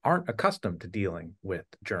aren't accustomed to dealing with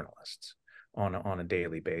journalists on a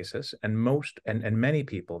daily basis, and many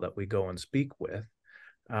people that we go and speak with,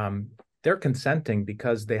 they're consenting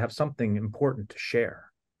because they have something important to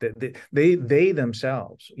share. They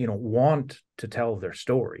themselves, want to tell their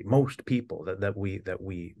story. Most people that we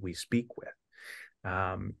speak with,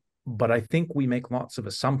 but I think we make lots of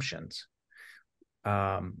assumptions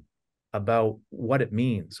about what it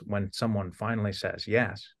means when someone finally says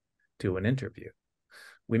yes to an interview.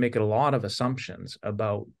 We make a lot of assumptions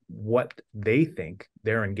about what they think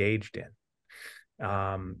they're engaged in,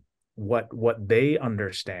 what they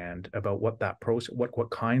understand about what that process, what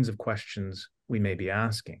kinds of questions we may be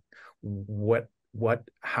asking,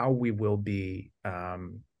 how we will be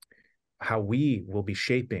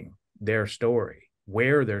shaping their story,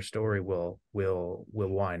 where their story will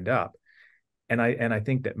wind up, and I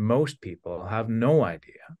think that most people have no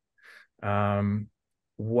idea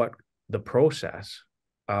what the process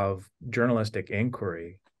of journalistic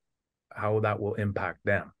inquiry, how that will impact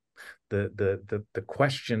them. The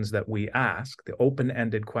questions that we ask, the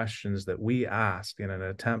open-ended questions that we ask in an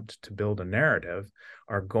attempt to build a narrative,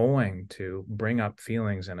 are going to bring up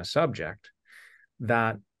feelings in a subject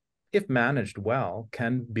that, if managed well,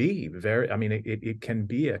 can be it can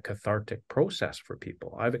be a cathartic process for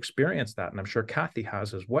people. I've experienced that, and I'm sure Kathy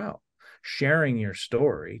has as well. Sharing your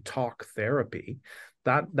story, talk therapy,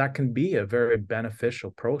 that can be a very beneficial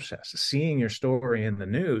process. Seeing your story in the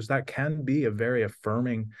news, that can be a very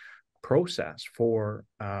affirming process for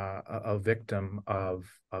a victim of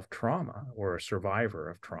trauma or a survivor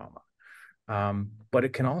of trauma. But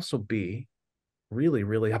it can also be really,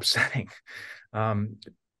 really upsetting.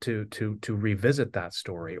 to revisit that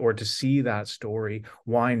story, or to see that story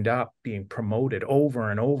wind up being promoted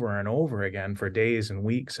over and over and over again for days and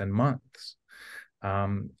weeks and months.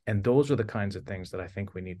 And those are the kinds of things that I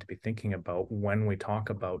think we need to be thinking about when we talk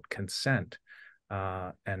about consent,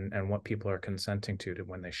 and what people are consenting to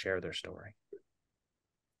when they share their story.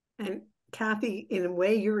 And Kathy, in a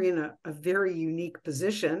way, you're in a very unique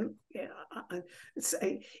position,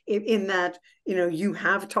 in that, you know, you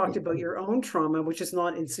have talked about your own trauma, which is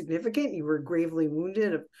not insignificant. You were gravely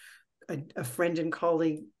wounded. A friend and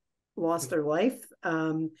colleague lost their life.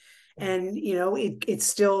 And, you know, it's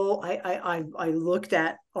still, I looked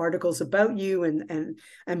at articles about you, and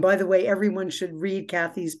by the way, everyone should read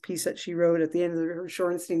Kathy's piece that she wrote at the end of her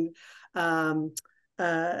Shorenstein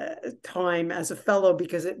time as a fellow,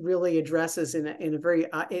 because it really addresses in a very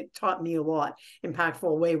it taught me a lot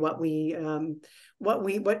impactful way what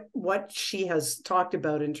she has talked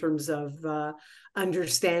about in terms of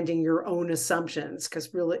understanding your own assumptions,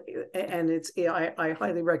 because really, and I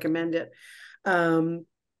highly recommend it.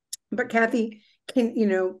 But Kathy, can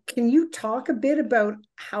you talk a bit about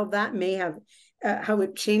how that may have how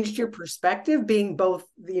it changed your perspective, being both,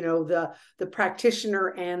 you know, the practitioner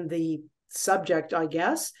and the subject, I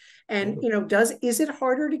guess? And, you know, is it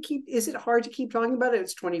hard to keep talking about it?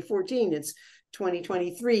 It's 2014, it's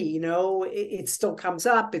 2023, you know, it still comes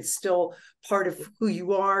up, it's still part of who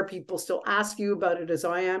you are, people still ask you about it, as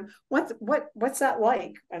I am. What's that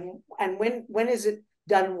like, and when is it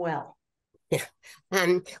done well? Yeah.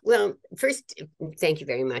 Well, first, thank you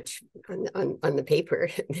very much on the paper.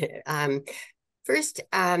 First,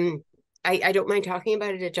 I don't mind talking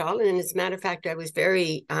about it at all. And as a matter of fact, I was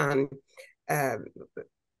very, I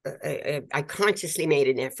consciously made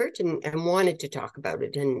an effort and wanted to talk about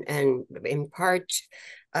it. And in part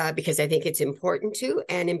because I think it's important to,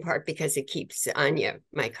 and in part because it keeps Anya,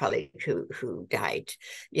 my colleague who died,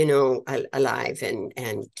 you know, alive.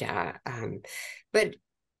 But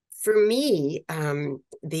for me,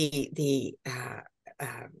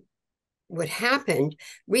 what happened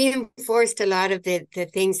reinforced a lot of the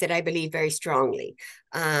things that I believe very strongly.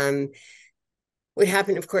 What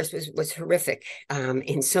happened, of course, was horrific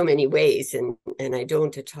in so many ways, and I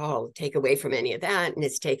don't at all take away from any of that. And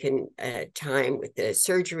it's taken time with the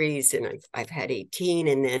surgeries, and I've had 18,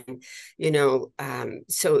 and then, you know,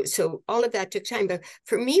 so all of that took time. But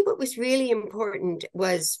for me, what was really important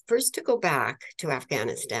was first to go back to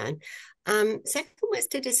Afghanistan. Second was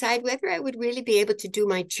to decide whether I would really be able to do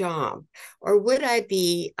my job, or would I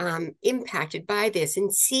be impacted by this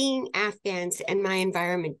and seeing Afghans and my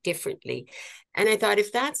environment differently. And I thought,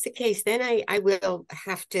 if that's the case, then I will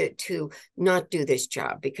have to not do this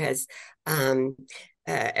job, because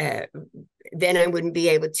then I wouldn't be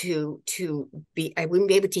able I wouldn't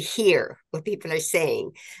be able to hear what people are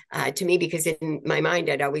saying to me, because in my mind,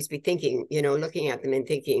 I'd always be thinking, you know, looking at them and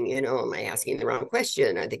thinking, you know, am I asking the wrong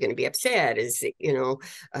question? Are they going to be upset? Is it, you know,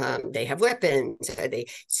 they have weapons? Are they?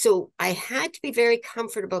 So I had to be very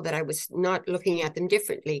comfortable that I was not looking at them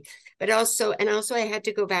differently, but also I had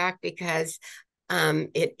to go back, because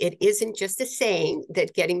it isn't just a saying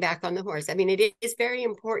that getting back on the horse. I mean, it is very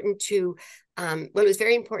important to, well, it was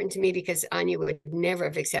very important to me because Anya would never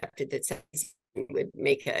have accepted that someone would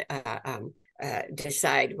make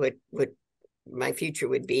decide what my future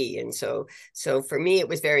would be. And so for me, it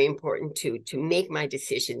was very important to make my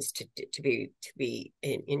decisions, to be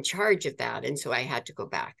in charge of that. And so I had to go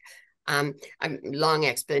back. Long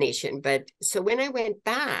explanation, but so when I went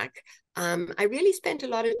back, I really spent a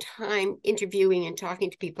lot of time interviewing and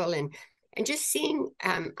talking to people, and just seeing.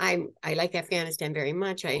 I like Afghanistan very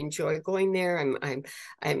much. I enjoy going there. I'm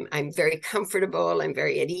very comfortable. I'm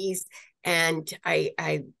very at ease, and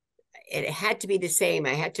it had to be the same.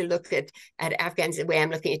 I had to look at Afghans the way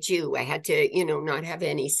I'm looking at you. I had to, you know, not have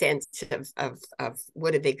any sense of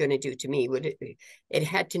what are they going to do to me. It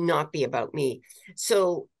had to not be about me.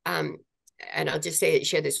 So, and I'll just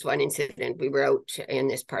share this one incident. We were out in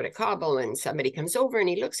this part of Kabul, and somebody comes over, and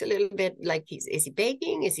he looks a little bit like is he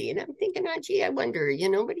begging? Is he? And I'm thinking, oh, gee, I wonder, you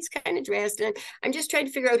know, but he's kind of dressed. And I'm just trying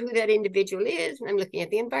to figure out who that individual is. And I'm looking at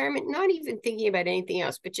the environment, not even thinking about anything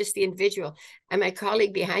else, but just the individual. And my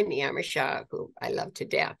colleague behind me, Amr Shah, who I love to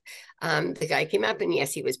death, the guy came up, and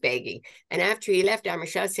yes, he was begging. And after he left, Amr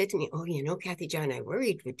Shah said to me, oh, you know, Kathy John, I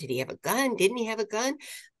worried. Did he have a gun? Didn't he have a gun?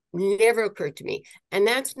 Never occurred to me. And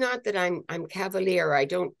that's not that I'm cavalier, or I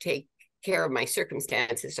don't take care of my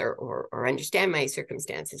circumstances or understand my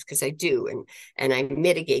circumstances, because I do, and I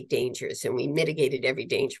mitigate dangers, and we mitigated every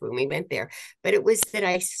danger when we went there. But it was that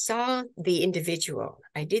I saw the individual.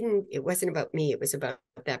 It wasn't about me, it was about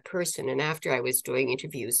that person. And after I was doing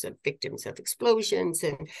interviews of victims of explosions,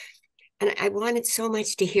 I wanted so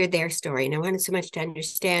much to hear their story, and I wanted so much to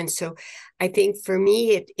understand. So I think for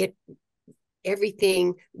me, it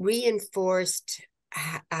everything reinforced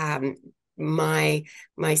my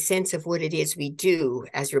sense of what it is we do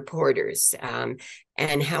as reporters,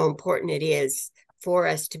 and how important it is for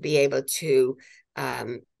us to be able to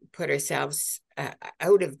put ourselves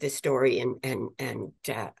out of the story and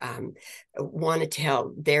want to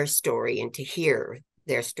tell their story and to hear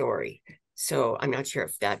their story. So I'm not sure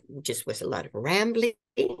if that just was a lot of rambling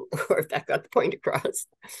or if that got the point across.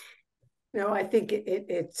 No, I think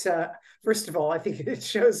it's first of all, I think it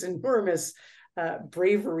shows enormous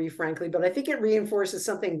bravery, frankly, but I think it reinforces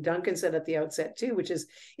something Duncan said at the outset too, which is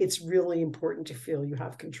it's really important to feel you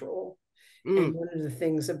have control. And one of the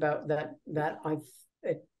things about that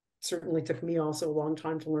it certainly took me also a long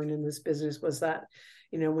time to learn in this business was that,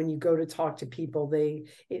 you know, when you go to talk to people, they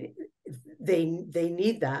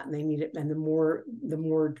need that, and they need it, and the more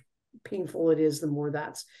painful it is, the more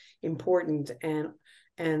that's important.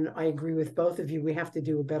 And I agree with both of you. We have to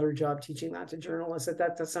do a better job teaching that to journalists,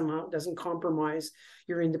 that somehow doesn't compromise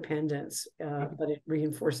your independence, but it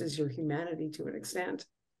reinforces your humanity to an extent.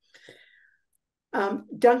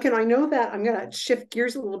 Duncan, I know that I'm going to shift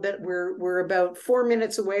gears a little bit. We're about 4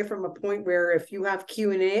 minutes away from a point where if you have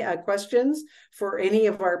Q&A questions for any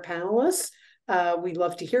of our panelists, we'd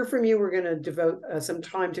love to hear from you. We're going to devote some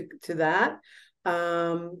time to that.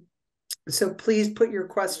 So please put your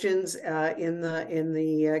questions in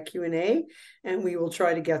the Q&A, and we will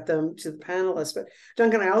try to get them to the panelists. But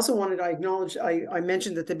Duncan, I also wanted to acknowledge, I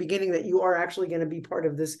mentioned at the beginning that you are actually going to be part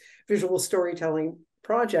of this visual storytelling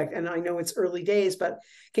project, and I know it's early days, but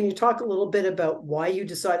can you talk a little bit about why you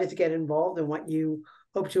decided to get involved and what you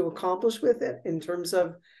hope to accomplish with it in terms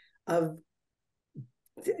of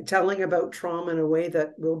telling about trauma in a way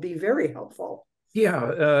that will be very helpful?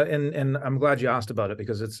 Yeah, and I'm glad you asked about it,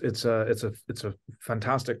 because it's a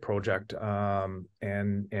fantastic project, and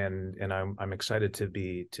I'm excited to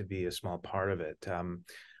be a small part of it.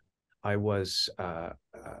 I was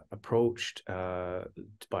approached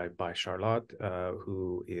by Charlotte,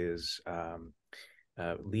 who is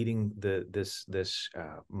leading this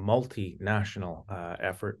multinational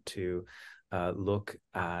effort to look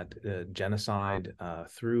at genocide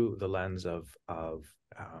through the lens of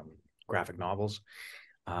graphic novels,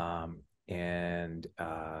 and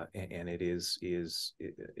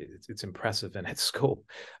it's impressive in its scope.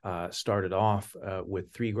 Started off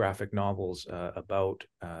with 3 graphic novels about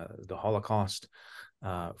the Holocaust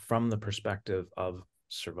from the perspective of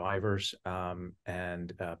survivors,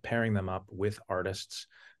 and pairing them up with artists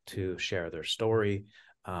to share their story.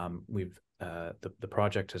 The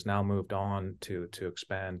project has now moved on to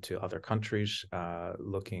expand to other countries,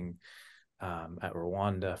 looking at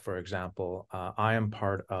Rwanda, for example. I am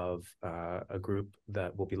part of a group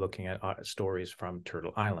that will be looking at stories from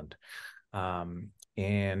Turtle Island.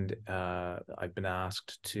 And I've been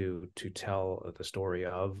asked to tell the story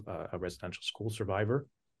of a residential school survivor.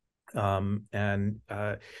 To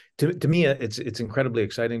me, it's incredibly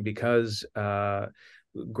exciting, because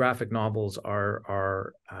graphic novels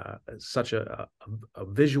are such a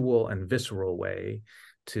visual and visceral way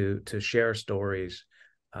to share stories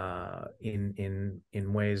in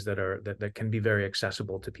ways that can be very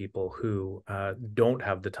accessible to people who don't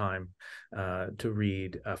have the time to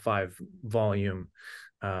read a 5-volume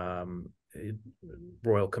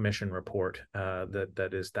Royal Commission report that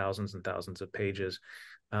is thousands and thousands of pages.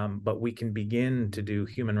 But we can begin to do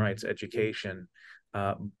human rights education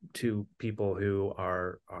to people who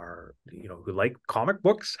are who like comic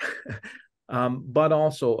books, but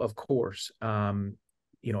also, of course, and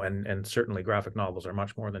certainly graphic novels are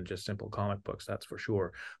much more than just simple comic books, that's for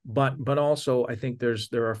sure. But also, I think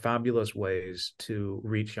there are fabulous ways to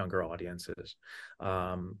reach younger audiences,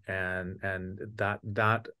 and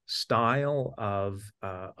that style of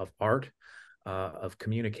art, of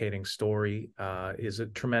communicating story, is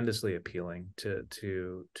tremendously appealing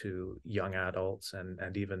to young adults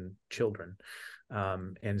and even children.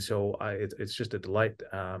 And so it's just a delight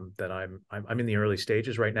that I'm in the early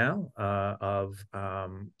stages right now of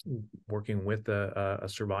working with a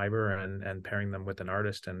survivor and pairing them with an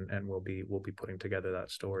artist, and we'll be putting together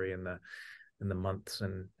that story in the months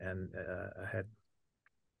and ahead.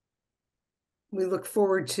 We look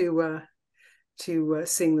forward to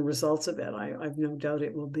seeing the results of it. I've no doubt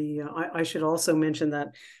it will be. I should also mention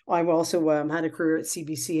that I've also had a career at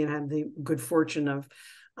CBC and had the good fortune of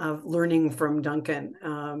learning from Duncan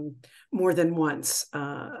more than once,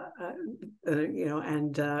 and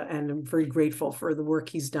I'm very grateful for the work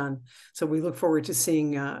he's done. So we look forward to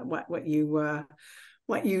seeing what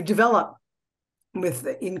you develop.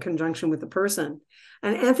 in conjunction with the person.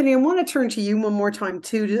 And Anthony, I want to turn to you one more time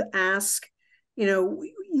too to ask,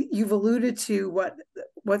 you've alluded to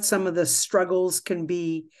what some of the struggles can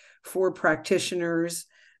be for practitioners.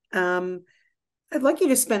 I'd like you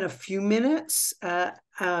to spend a few minutes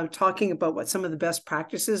talking about what some of the best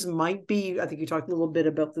practices might be. I think you talked a little bit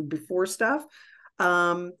about the before stuff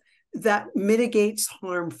that mitigates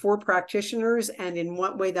harm for practitioners, and in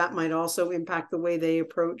what way that might also impact the way they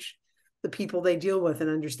approach the people they deal with and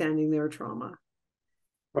understanding their trauma.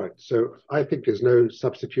 Right. So I think there's no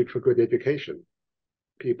substitute for good education.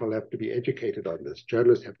 People have to be educated on this.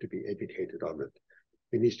 Journalists have to be educated on it.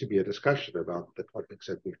 There needs to be a discussion about the topics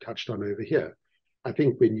that we've touched on over here. I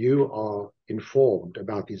think when you are informed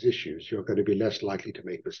about these issues, you're going to be less likely to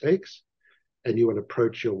make mistakes, and you will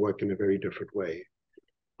approach your work in a very different way.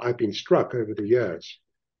 I've been struck over the years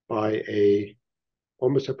by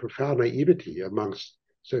almost a profound naivety amongst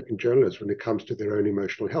certain journalists when it comes to their own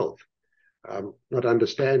emotional health, not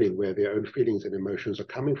understanding where their own feelings and emotions are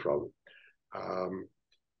coming from.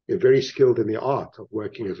 They're very skilled in the art of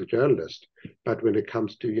working as a journalist, but when it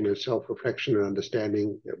comes to self-reflection and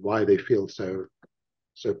understanding why they feel so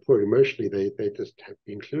poor emotionally, they just have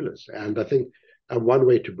been clueless. And I think one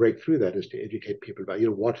way to break through that is to educate people about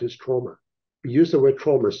what is trauma. We use the word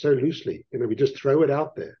trauma so loosely, we just throw it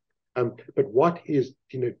out there. But what is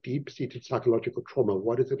deep-seated psychological trauma?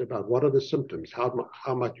 What is it about? What are the symptoms?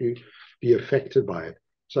 How might you be affected by it?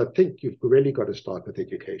 So I think you've really got to start with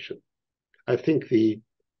education. I think the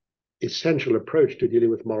essential approach to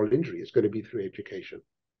dealing with moral injury is going to be through education,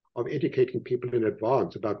 of educating people in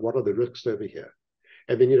advance about what are the risks over here.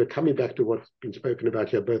 And then, coming back to what's been spoken about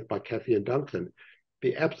here, both by Kathy and Duncan,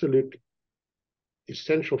 the absolute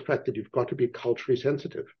essential fact that you've got to be culturally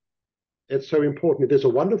sensitive. It's so important. There's a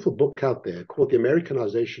wonderful book out there called The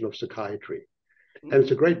Americanization of Psychiatry. And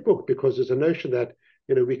it's a great book because there's a notion that,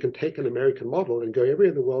 we can take an American model and go everywhere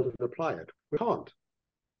in the world and apply it. We can't.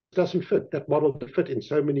 It doesn't fit. That model doesn't fit in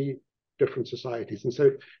so many different societies. And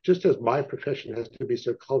so just as my profession has to be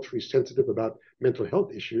so culturally sensitive about mental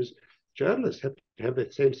health issues, journalists have to have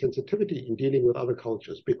that same sensitivity in dealing with other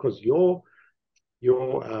cultures, because your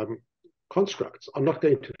constructs are not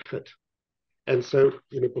going to fit. And so,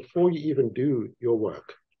 before you even do your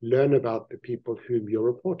work, learn about the people whom you're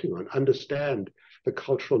reporting on, understand the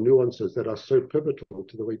cultural nuances that are so pivotal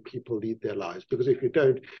to the way people lead their lives. Because if you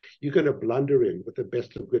don't, you're going to blunder in with the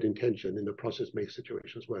best of good intention, and the process makes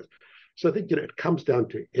situations worse. So I think, it comes down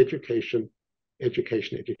to education.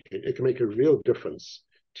 It can make a real difference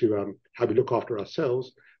to how we look after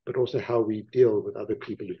ourselves, but also how we deal with other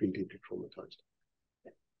people who've been deeply traumatized.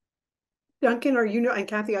 Duncan, and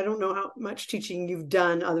Kathy, I don't know how much teaching you've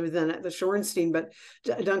done other than at the Shorenstein, but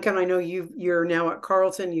Duncan, I know you're now at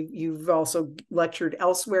Carleton. You've also lectured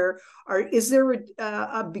elsewhere. Is there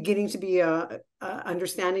a beginning to be a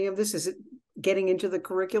understanding of this? Is it getting into the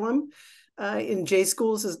curriculum in J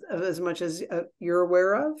schools as much as you're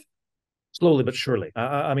aware of? Slowly but surely.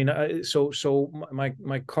 So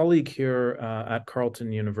my colleague here at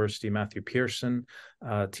Carleton University, Matthew Pearson,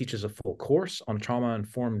 teaches a full course on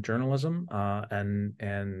trauma-informed journalism, and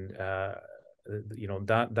that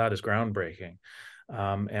is groundbreaking.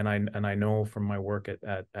 And I know from my work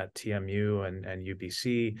at TMU and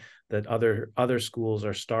UBC that other schools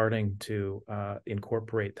are starting to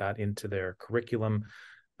incorporate that into their curriculum.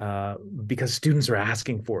 Because students are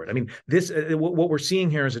asking for it. I mean, what we're seeing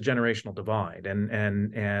here is a generational divide,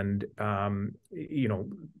 and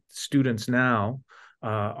students now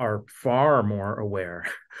are far more aware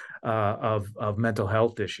of mental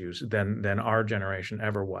health issues than our generation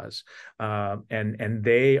ever was, and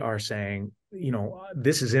they are saying,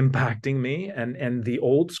 this is impacting me, and the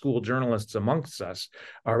old school journalists amongst us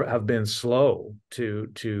have been slow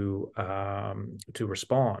to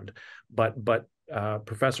respond, but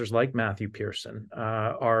professors like Matthew Pearson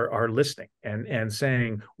are listening and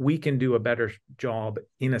saying we can do a better job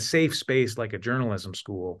in a safe space like a journalism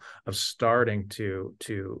school of starting to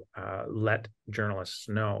let journalists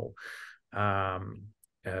know,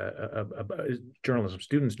 journalism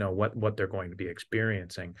students know what they're going to be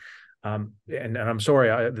experiencing. And I'm sorry,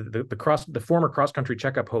 the former cross-country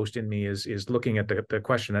checkup host in me is looking at the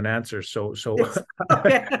question and answers. So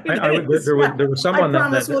okay. there was someone. I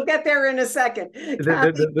promise we'll get there in a second.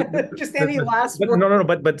 Just any last word. No.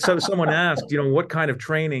 But so someone asked, what kind of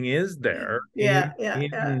training is there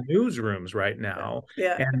in newsrooms right now?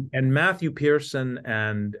 Yeah. And Matthew Pearson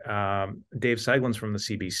and Dave Seglins from the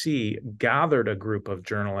CBC gathered a group of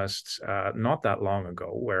journalists not that long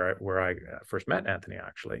ago, where I first met Anthony,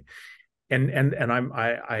 actually.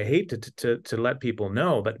 I hate to let people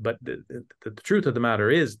know, but the truth of the matter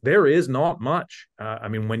is there is not much. I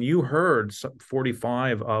mean, when you heard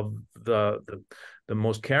 45 of the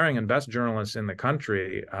most caring and best journalists in the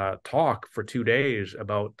country talk for 2 days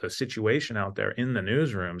about the situation out there in the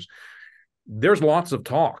newsrooms, there's lots of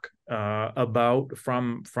talk about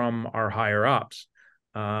from our higher ups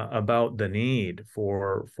about the need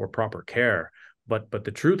for proper care. But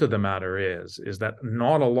the truth of the matter is that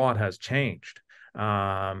not a lot has changed,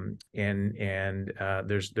 and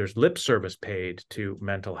there's lip service paid to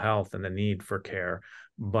mental health and the need for care,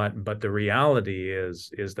 but the reality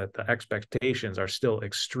is that the expectations are still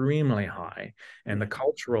extremely high, and the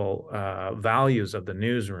cultural values of the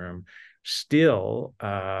newsroom still,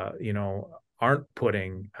 aren't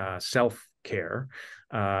putting self-care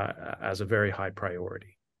as a very high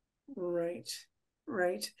priority. Right.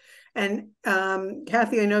 Right. And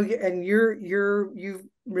Kathy, I know you've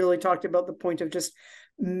really talked about the point of just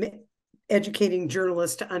educating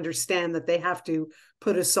journalists to understand that they have to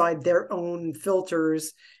put aside their own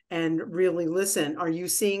filters and really listen. Are you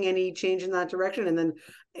seeing any change in that direction? And then,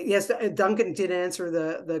 yes, Duncan did answer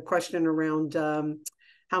the question around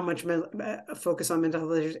how much focus on mental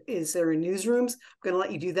health is there in newsrooms. I'm going to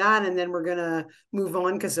let you do that, and then we're going to move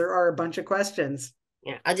on because there are a bunch of questions.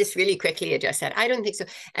 Yeah, I'll just really quickly address that. I don't think so.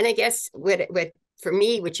 And I guess what for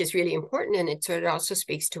me, which is really important, and it sort of also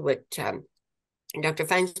speaks to what Dr.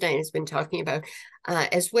 Feinstein has been talking about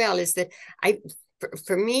as well, is that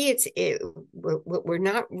for me, we're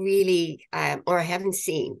not really, or I haven't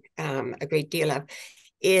seen a great deal of,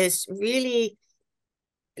 is really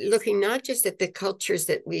looking not just at the cultures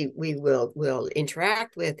that we will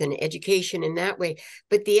interact with and education in that way,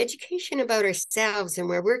 but the education about ourselves and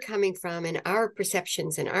where we're coming from and our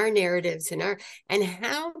perceptions and our narratives and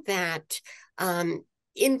how that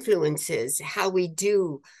influences how we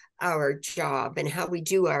do our job and how we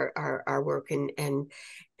do our work, and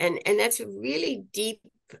that's a really deep.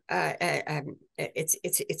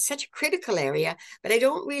 It's such a critical area, but I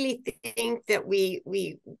don't really think that we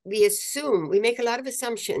assume, we make a lot of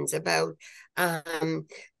assumptions about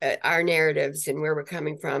our narratives and where we're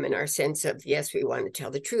coming from and our sense of, yes, we want to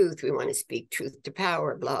tell the truth, we want to speak truth to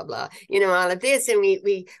power, blah blah, all of this, and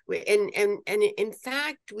we in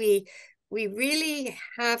fact we really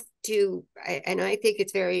have to, and I think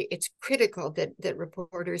it's critical that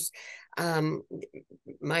reporters,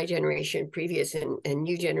 my generation, previous and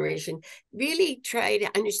new generation, really try to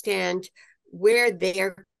understand where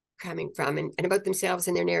they're coming from and about themselves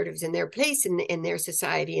and their narratives and their place in their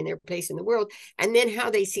society and their place in the world, and then how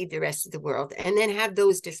they see the rest of the world, and then have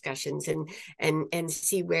those discussions and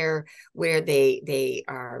see where they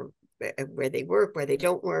are, where they work, where they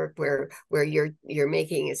don't work, where you're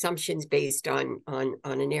making assumptions based on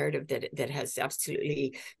a narrative that has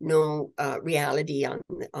absolutely no reality on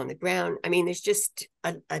the ground. I mean, there's just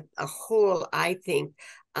a whole, I think,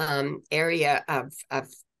 area of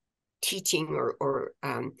teaching or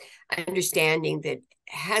understanding that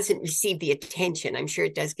hasn't received the attention. I'm sure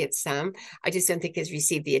it does get some. I just don't think it's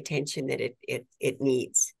received the attention that it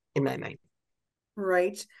needs, in my mind.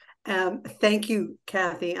 Right. Thank you,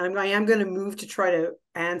 Kathy. I am going to move to try to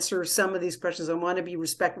answer some of these questions. I want to be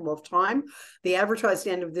respectful of time. The advertised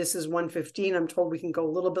end of this is 1:15. I'm told we can go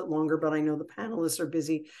a little bit longer, but I know the panelists are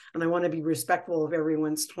busy and I want to be respectful of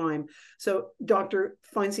everyone's time. So, Dr.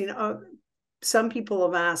 Feinstein, some people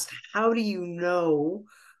have asked, how do you know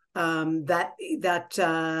that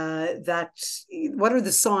what are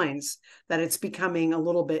the signs that it's becoming a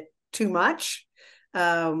little bit too much?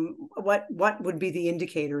 What would be the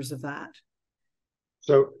indicators of that?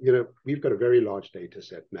 So, we've got a very large data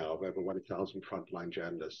set now of over 1,000 frontline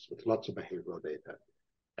journalists with lots of behavioral data.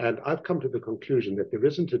 And I've come to the conclusion that there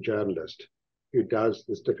isn't a journalist who does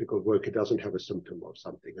this difficult work who doesn't have a symptom of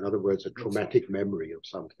something. In other words, a traumatic memory of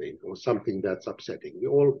something or something that's upsetting. We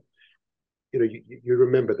all, you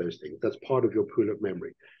remember those things. That's part of your pool of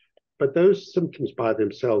memory. But those symptoms by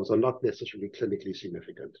themselves are not necessarily clinically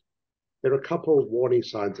significant. There are a couple of warning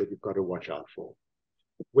signs that you've got to watch out for.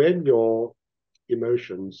 When your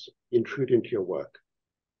emotions intrude into your work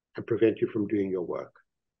and prevent you from doing your work,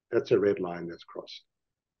 that's a red line that's crossed.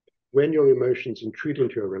 When your emotions intrude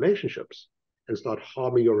into your relationships and start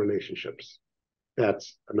harming your relationships,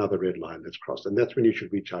 that's another red line that's crossed. And that's when you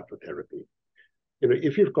should reach out for therapy.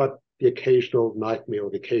 If you've got the occasional nightmare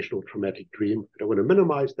or the occasional traumatic dream, I don't want to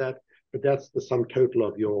minimize that, but that's the sum total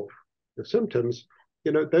of your symptoms.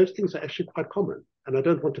 Those things are actually quite common, and I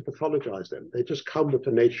don't want to pathologize them. They just come with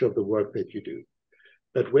the nature of the work that you do.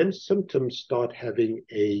 But when symptoms start having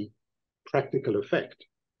a practical effect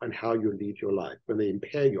on how you lead your life, when they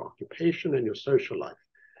impair your occupation and your social life,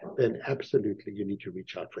 then absolutely you need to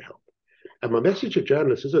reach out for help. And my message to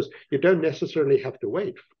journalists is this: you don't necessarily have to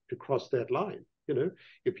wait to cross that line.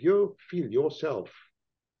 If you feel yourself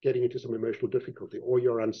getting into some emotional difficulty or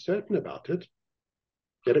you're uncertain about it,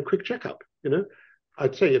 get a quick checkup.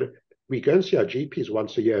 I'd say, we go and see our GPs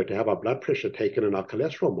once a year to have our blood pressure taken and our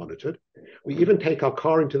cholesterol monitored. We even take our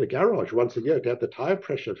car into the garage once a year to have the tire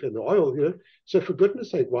pressure and the oil. So for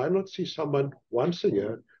goodness sake, why not see someone once a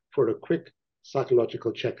year for a quick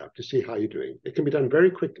psychological checkup to see how you're doing? It can be done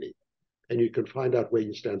very quickly, and you can find out where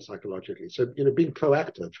you stand psychologically. So, being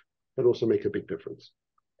proactive can also make a big difference.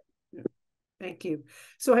 Thank you.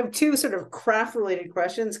 So I have two sort of craft-related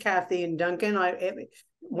questions, Kathy and Duncan.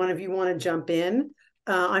 One of you want to jump in?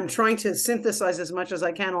 I'm trying to synthesize as much as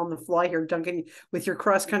I can on the fly here. Duncan, with your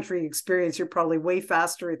cross-country experience, you're probably way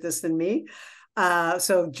faster at this than me.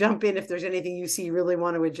 So jump in if there's anything you see you really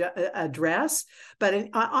want to address. But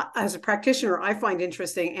as a practitioner, I find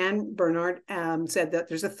interesting, and Bernard said that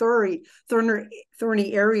there's a thorny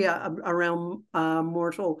area around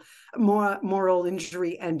moral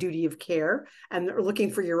injury and duty of care, and they're looking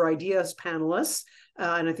for your ideas, panelists.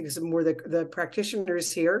 And I think it's more the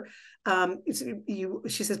practitioners here.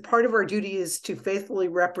 She says part of our duty is to faithfully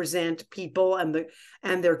represent people and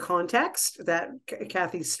their context, that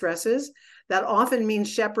Kathy stresses. That often means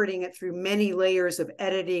shepherding it through many layers of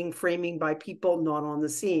editing, framing by people not on the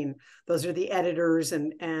scene. Those are the editors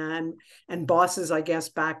and bosses, I guess,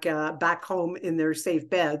 back home in their safe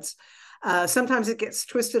beds. Sometimes it gets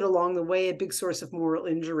twisted along the way, a big source of moral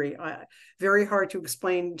injury. Very hard to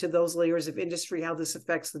explain to those layers of industry how this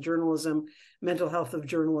affects the journalism, mental health of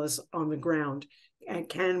journalists on the ground.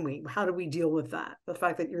 And how do we deal with that? The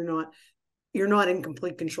fact that you're not in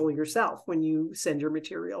complete control yourself when you send your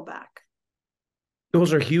material back.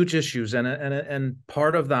 Those are huge issues, and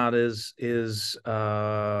part of that is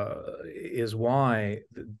why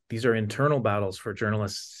these are internal battles for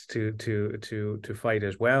journalists to fight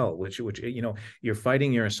as well. Which you're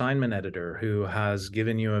fighting your assignment editor who has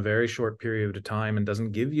given you a very short period of time and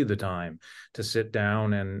doesn't give you the time to sit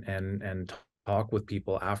down and talk with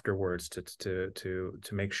people afterwards to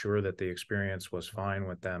make sure that the experience was fine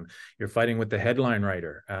with them. You're fighting with the headline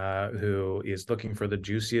writer who is looking for the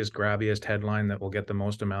juiciest, grabbiest headline that will get the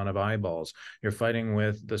most amount of eyeballs. You're fighting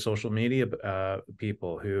with the social media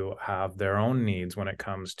people who have their own needs when it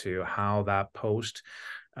comes to how that post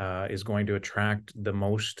is going to attract the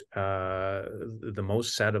most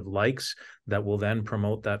set of likes that will then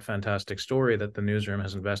promote that fantastic story that the newsroom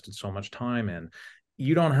has invested so much time in.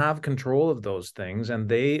 You don't have control of those things, and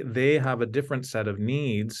they have a different set of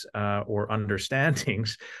needs or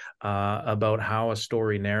understandings about how a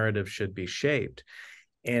story narrative should be shaped.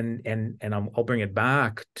 And I'll bring it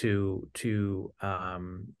back to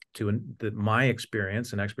my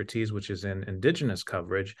experience and expertise, which is in Indigenous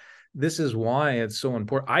coverage. This is why it's so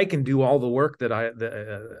important. I can do all the work that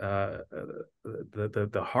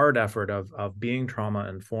the hard effort of being trauma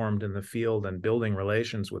informed in the field and building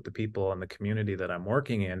relations with the people and the community that I'm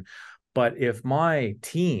working in. But if my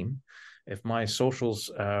team, if my socials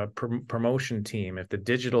promotion team, if the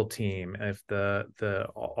digital team, if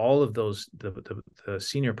all of those the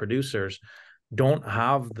senior producers don't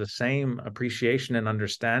have the same appreciation and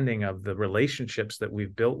understanding of the relationships that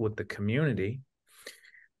we've built with the community,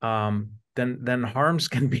 then harms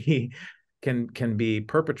can be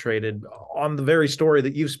perpetrated on the very story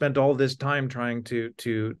that you've spent all this time trying to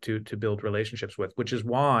build relationships with. Which is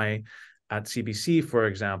why at CBC, for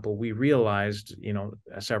example, we realized,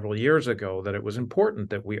 several years ago that it was important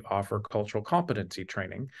that we offer cultural competency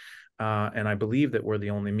training. And I believe that we're the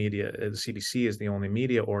only CBC is the only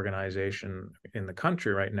media organization in the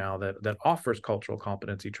country right now that offers cultural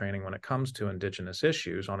competency training when it comes to Indigenous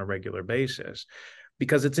issues on a regular basis,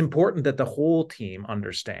 because it's important that the whole team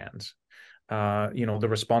understands, the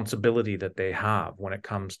responsibility that they have when it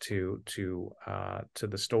comes to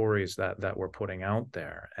the stories that we're putting out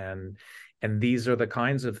there. And these are the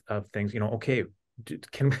kinds of things, okay,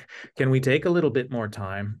 can we take a little bit more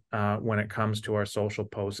time when it comes to our social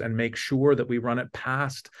posts and make sure that we run it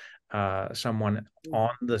past someone on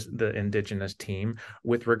the Indigenous team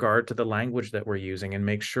with regard to the language that we're using, and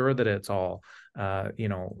make sure that it's all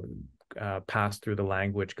passed through the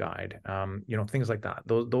language guide, things like that.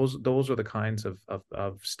 Those are the kinds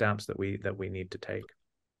of steps that we need to take.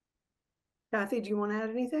 Kathy, do you want to add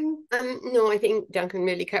anything? No, I think Duncan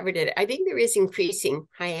really covered it. I think there is increasing,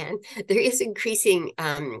 hi Anne, there is increasing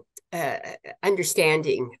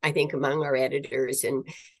understanding, I think, among our editors, and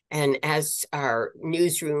as our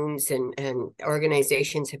newsrooms and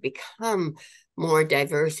organizations have become more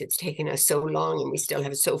diverse. It's taken us so long, and we still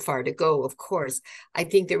have so far to go. Of course, I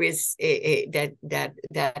think there is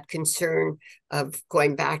that concern of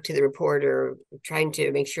going back to the reporter, trying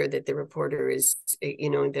to make sure that the reporter is,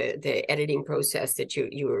 the editing process, that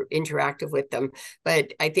you're interactive with them.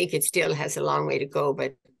 But I think it still has a long way to go.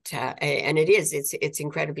 But and it's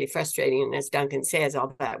incredibly frustrating, and as Duncan says,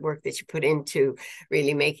 all that work that you put into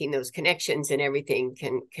really making those connections and everything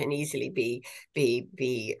can easily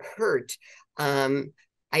be hurt.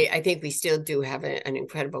 I think we still do have an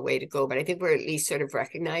incredible way to go, but I think we're at least sort of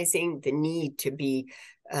recognizing the need to be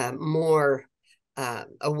more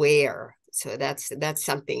aware. So that's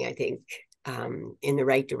something, I think, in the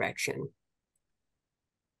right direction.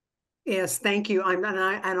 Yes, thank you.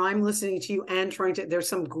 I'm listening to you and trying to. There's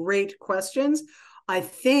some great questions. I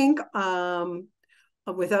think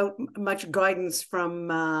without much guidance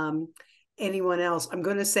from anyone else, I'm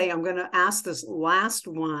going to ask this last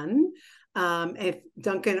one. If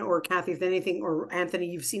Duncan or Kathy, if anything, or Anthony,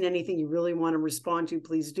 you've seen anything you really want to respond to,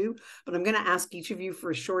 please do. But I'm going to ask each of you for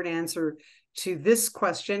a short answer to this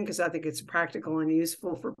question, because I think it's practical and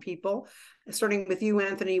useful for people. Starting with you,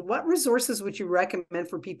 Anthony, what resources would you recommend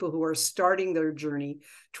for people who are starting their journey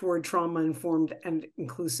toward trauma-informed and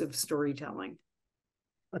inclusive storytelling?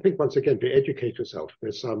 I think, once again, to educate yourself.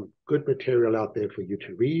 There's some good material out there for you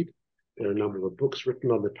to read. There are a number of books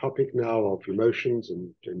written on the topic now of emotions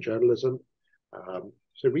and journalism.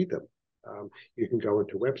 So read them. You can go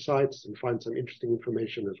into websites and find some interesting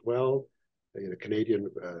information as well. The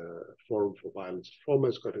Canadian Forum for Violence Trauma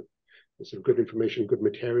has got some good information, good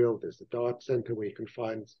material. There's the Dart Center where you can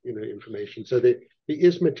find information. So there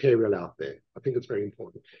is material out there. I think it's very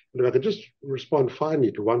important. And if I could just respond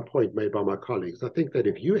finally to one point made by my colleagues, I think that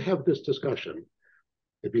if you have this discussion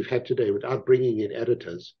that we've had today without bringing in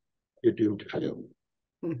editors, you're doomed to fail.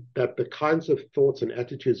 That the kinds of thoughts and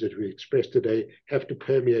attitudes that we express today have to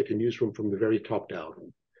permeate a newsroom from the very top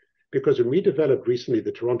down. Because when we developed recently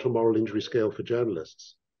the Toronto Moral Injury Scale for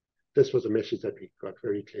journalists, this was a message that we got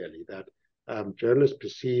very clearly, that journalists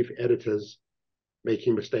perceive editors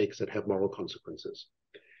making mistakes that have moral consequences.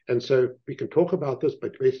 And so we can talk about this,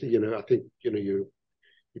 but basically, I think, you're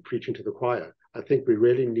preaching to the choir. I think we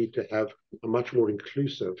really need to have a much more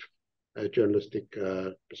inclusive journalistic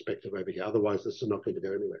perspective over here. Otherwise, this is not going to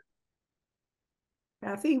go anywhere.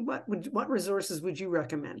 Kathy, what resources would you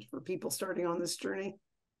recommend for people starting on this journey?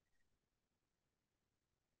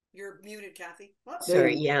 You're muted, Kathy. Oh,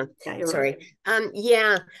 sorry, yeah. Sorry.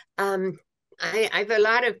 Right. I have a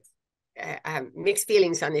lot of mixed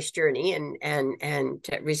feelings on this journey and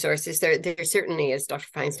resources. There certainly, as Dr.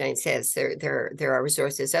 Feinstein says, there are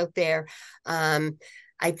resources out there.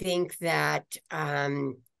 I think that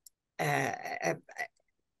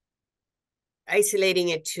isolating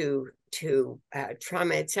it to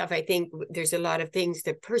trauma itself, I think there's a lot of things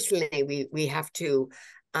that personally we have to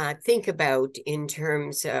think about in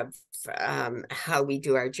terms of how we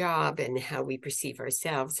do our job and how we perceive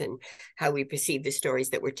ourselves and how we perceive the stories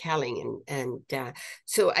that we're telling. And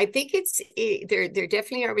so I think there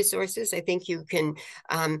definitely are resources. I think you can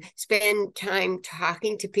spend time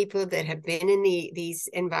talking to people that have been in these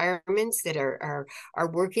environments, that are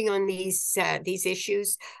working on these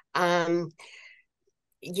issues.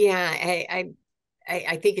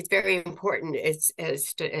 I think it's very important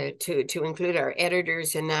to include our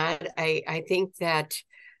editors in that. I think that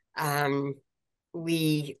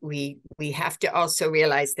we have to also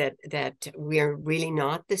realize that we're really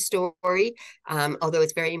not the story, although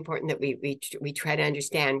it's very important that we try to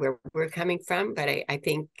understand where we're coming from. But I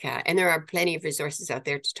think, and there are plenty of resources out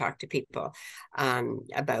there to talk to people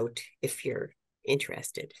about if you're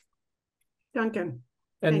interested. Duncan.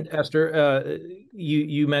 And Esther,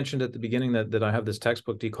 you mentioned at the beginning that I have this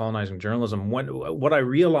textbook, Decolonizing Journalism. What I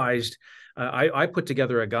realized, I put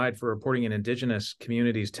together a guide for reporting in Indigenous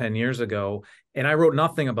communities 10 years ago, and I wrote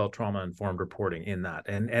nothing about trauma-informed reporting in that.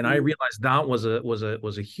 And I realized that was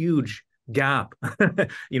a huge gap.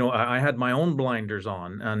 I had my own blinders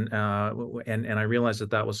on, and I realized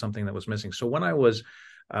that was something that was missing. So when I was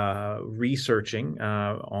researching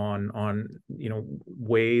on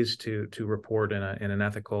ways to report in an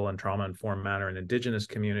ethical and trauma-informed manner in Indigenous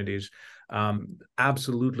communities,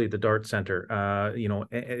 absolutely the Dart Center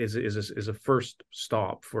is a first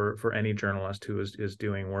stop for any journalist who is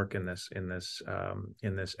doing work in this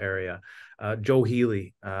area. Jo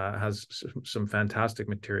Healy has some fantastic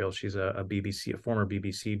material. She's a former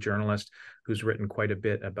BBC journalist who's written quite a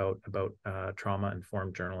bit about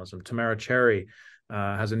trauma-informed journalism. Tamara Cherry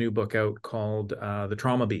has a new book out called The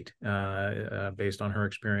Trauma Beat, based on her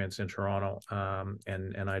experience in Toronto,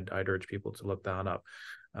 and I'd urge people to look that up.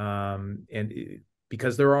 And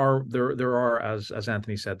because there are, as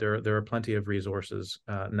Anthony said, there are plenty of resources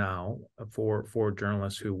now for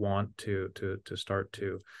journalists who want to start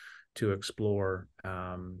to explore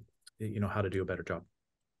how to do a better job.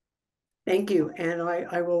 Thank you. And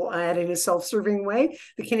I will add in a self-serving way,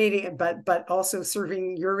 the Canadian, but also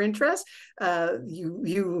serving your interests.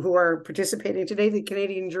 You who are participating today, the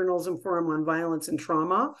Canadian Journalism Forum on Violence and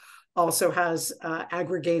Trauma also has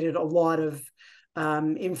aggregated a lot of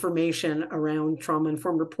information around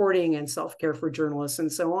trauma-informed reporting and self-care for journalists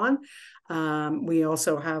and so on. We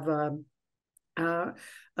also have a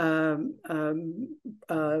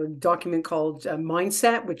document called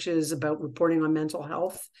Mindset, which is about reporting on mental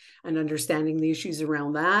health and understanding the issues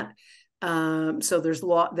around that. So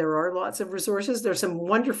there are lots of resources. There's some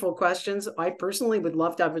wonderful questions. I personally would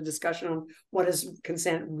love to have a discussion on what does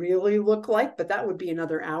consent really look like, but that would be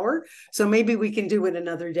another hour. So maybe we can do it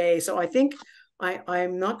another day. So I think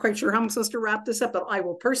I'm not quite sure how I'm supposed to wrap this up, but I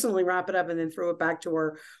will personally wrap it up and then throw it back to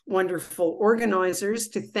our wonderful organizers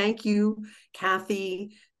to thank you,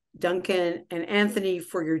 Kathy, Duncan, and Anthony,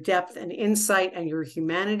 for your depth and insight and your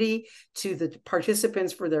humanity, to the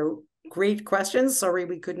participants for their great questions. Sorry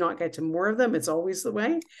we could not get to more of them. It's always the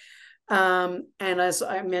way. And as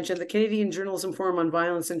I mentioned, the Canadian Journalism Forum on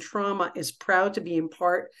Violence and Trauma is proud to be in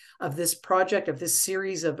part of this project, of this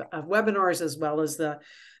series of webinars, as well as the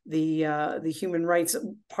human rights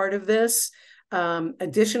part of this.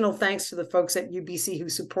 Additional thanks to the folks at UBC who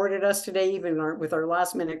supported us today, even with our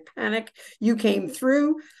last minute panic. You came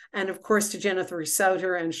through. And of course, to Jennifer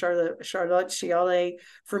Souter and Charlotte Chiale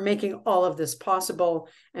for making all of this possible.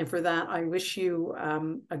 And for that, I wish you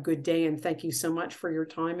a good day. And thank you so much for your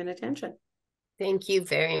time and attention. Thank you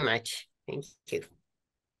very much. Thank you.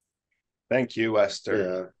 Thank you, Esther.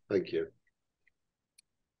 Yeah, thank you.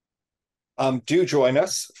 Do join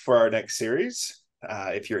us for our next series.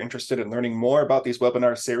 If you're interested in learning more about these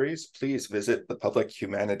webinar series, please visit the Public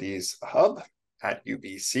Humanities Hub at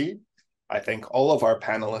UBC. I thank all of our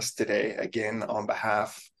panelists today, again, on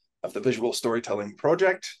behalf of the Visual Storytelling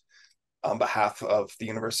Project, on behalf of the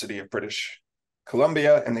University of British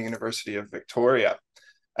Columbia and the University of Victoria.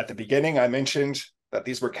 At the beginning, I mentioned that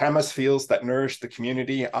these were Camas fields that nourished the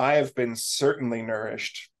community. I have been certainly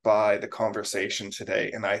nourished by the conversation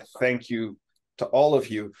today, and I thank you to all of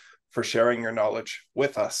you for sharing your knowledge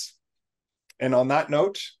with us. And on that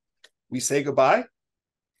note, we say goodbye,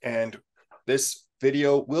 and this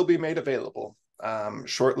video will be made available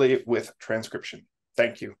shortly with transcription.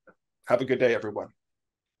 Thank you. Have a good day, everyone.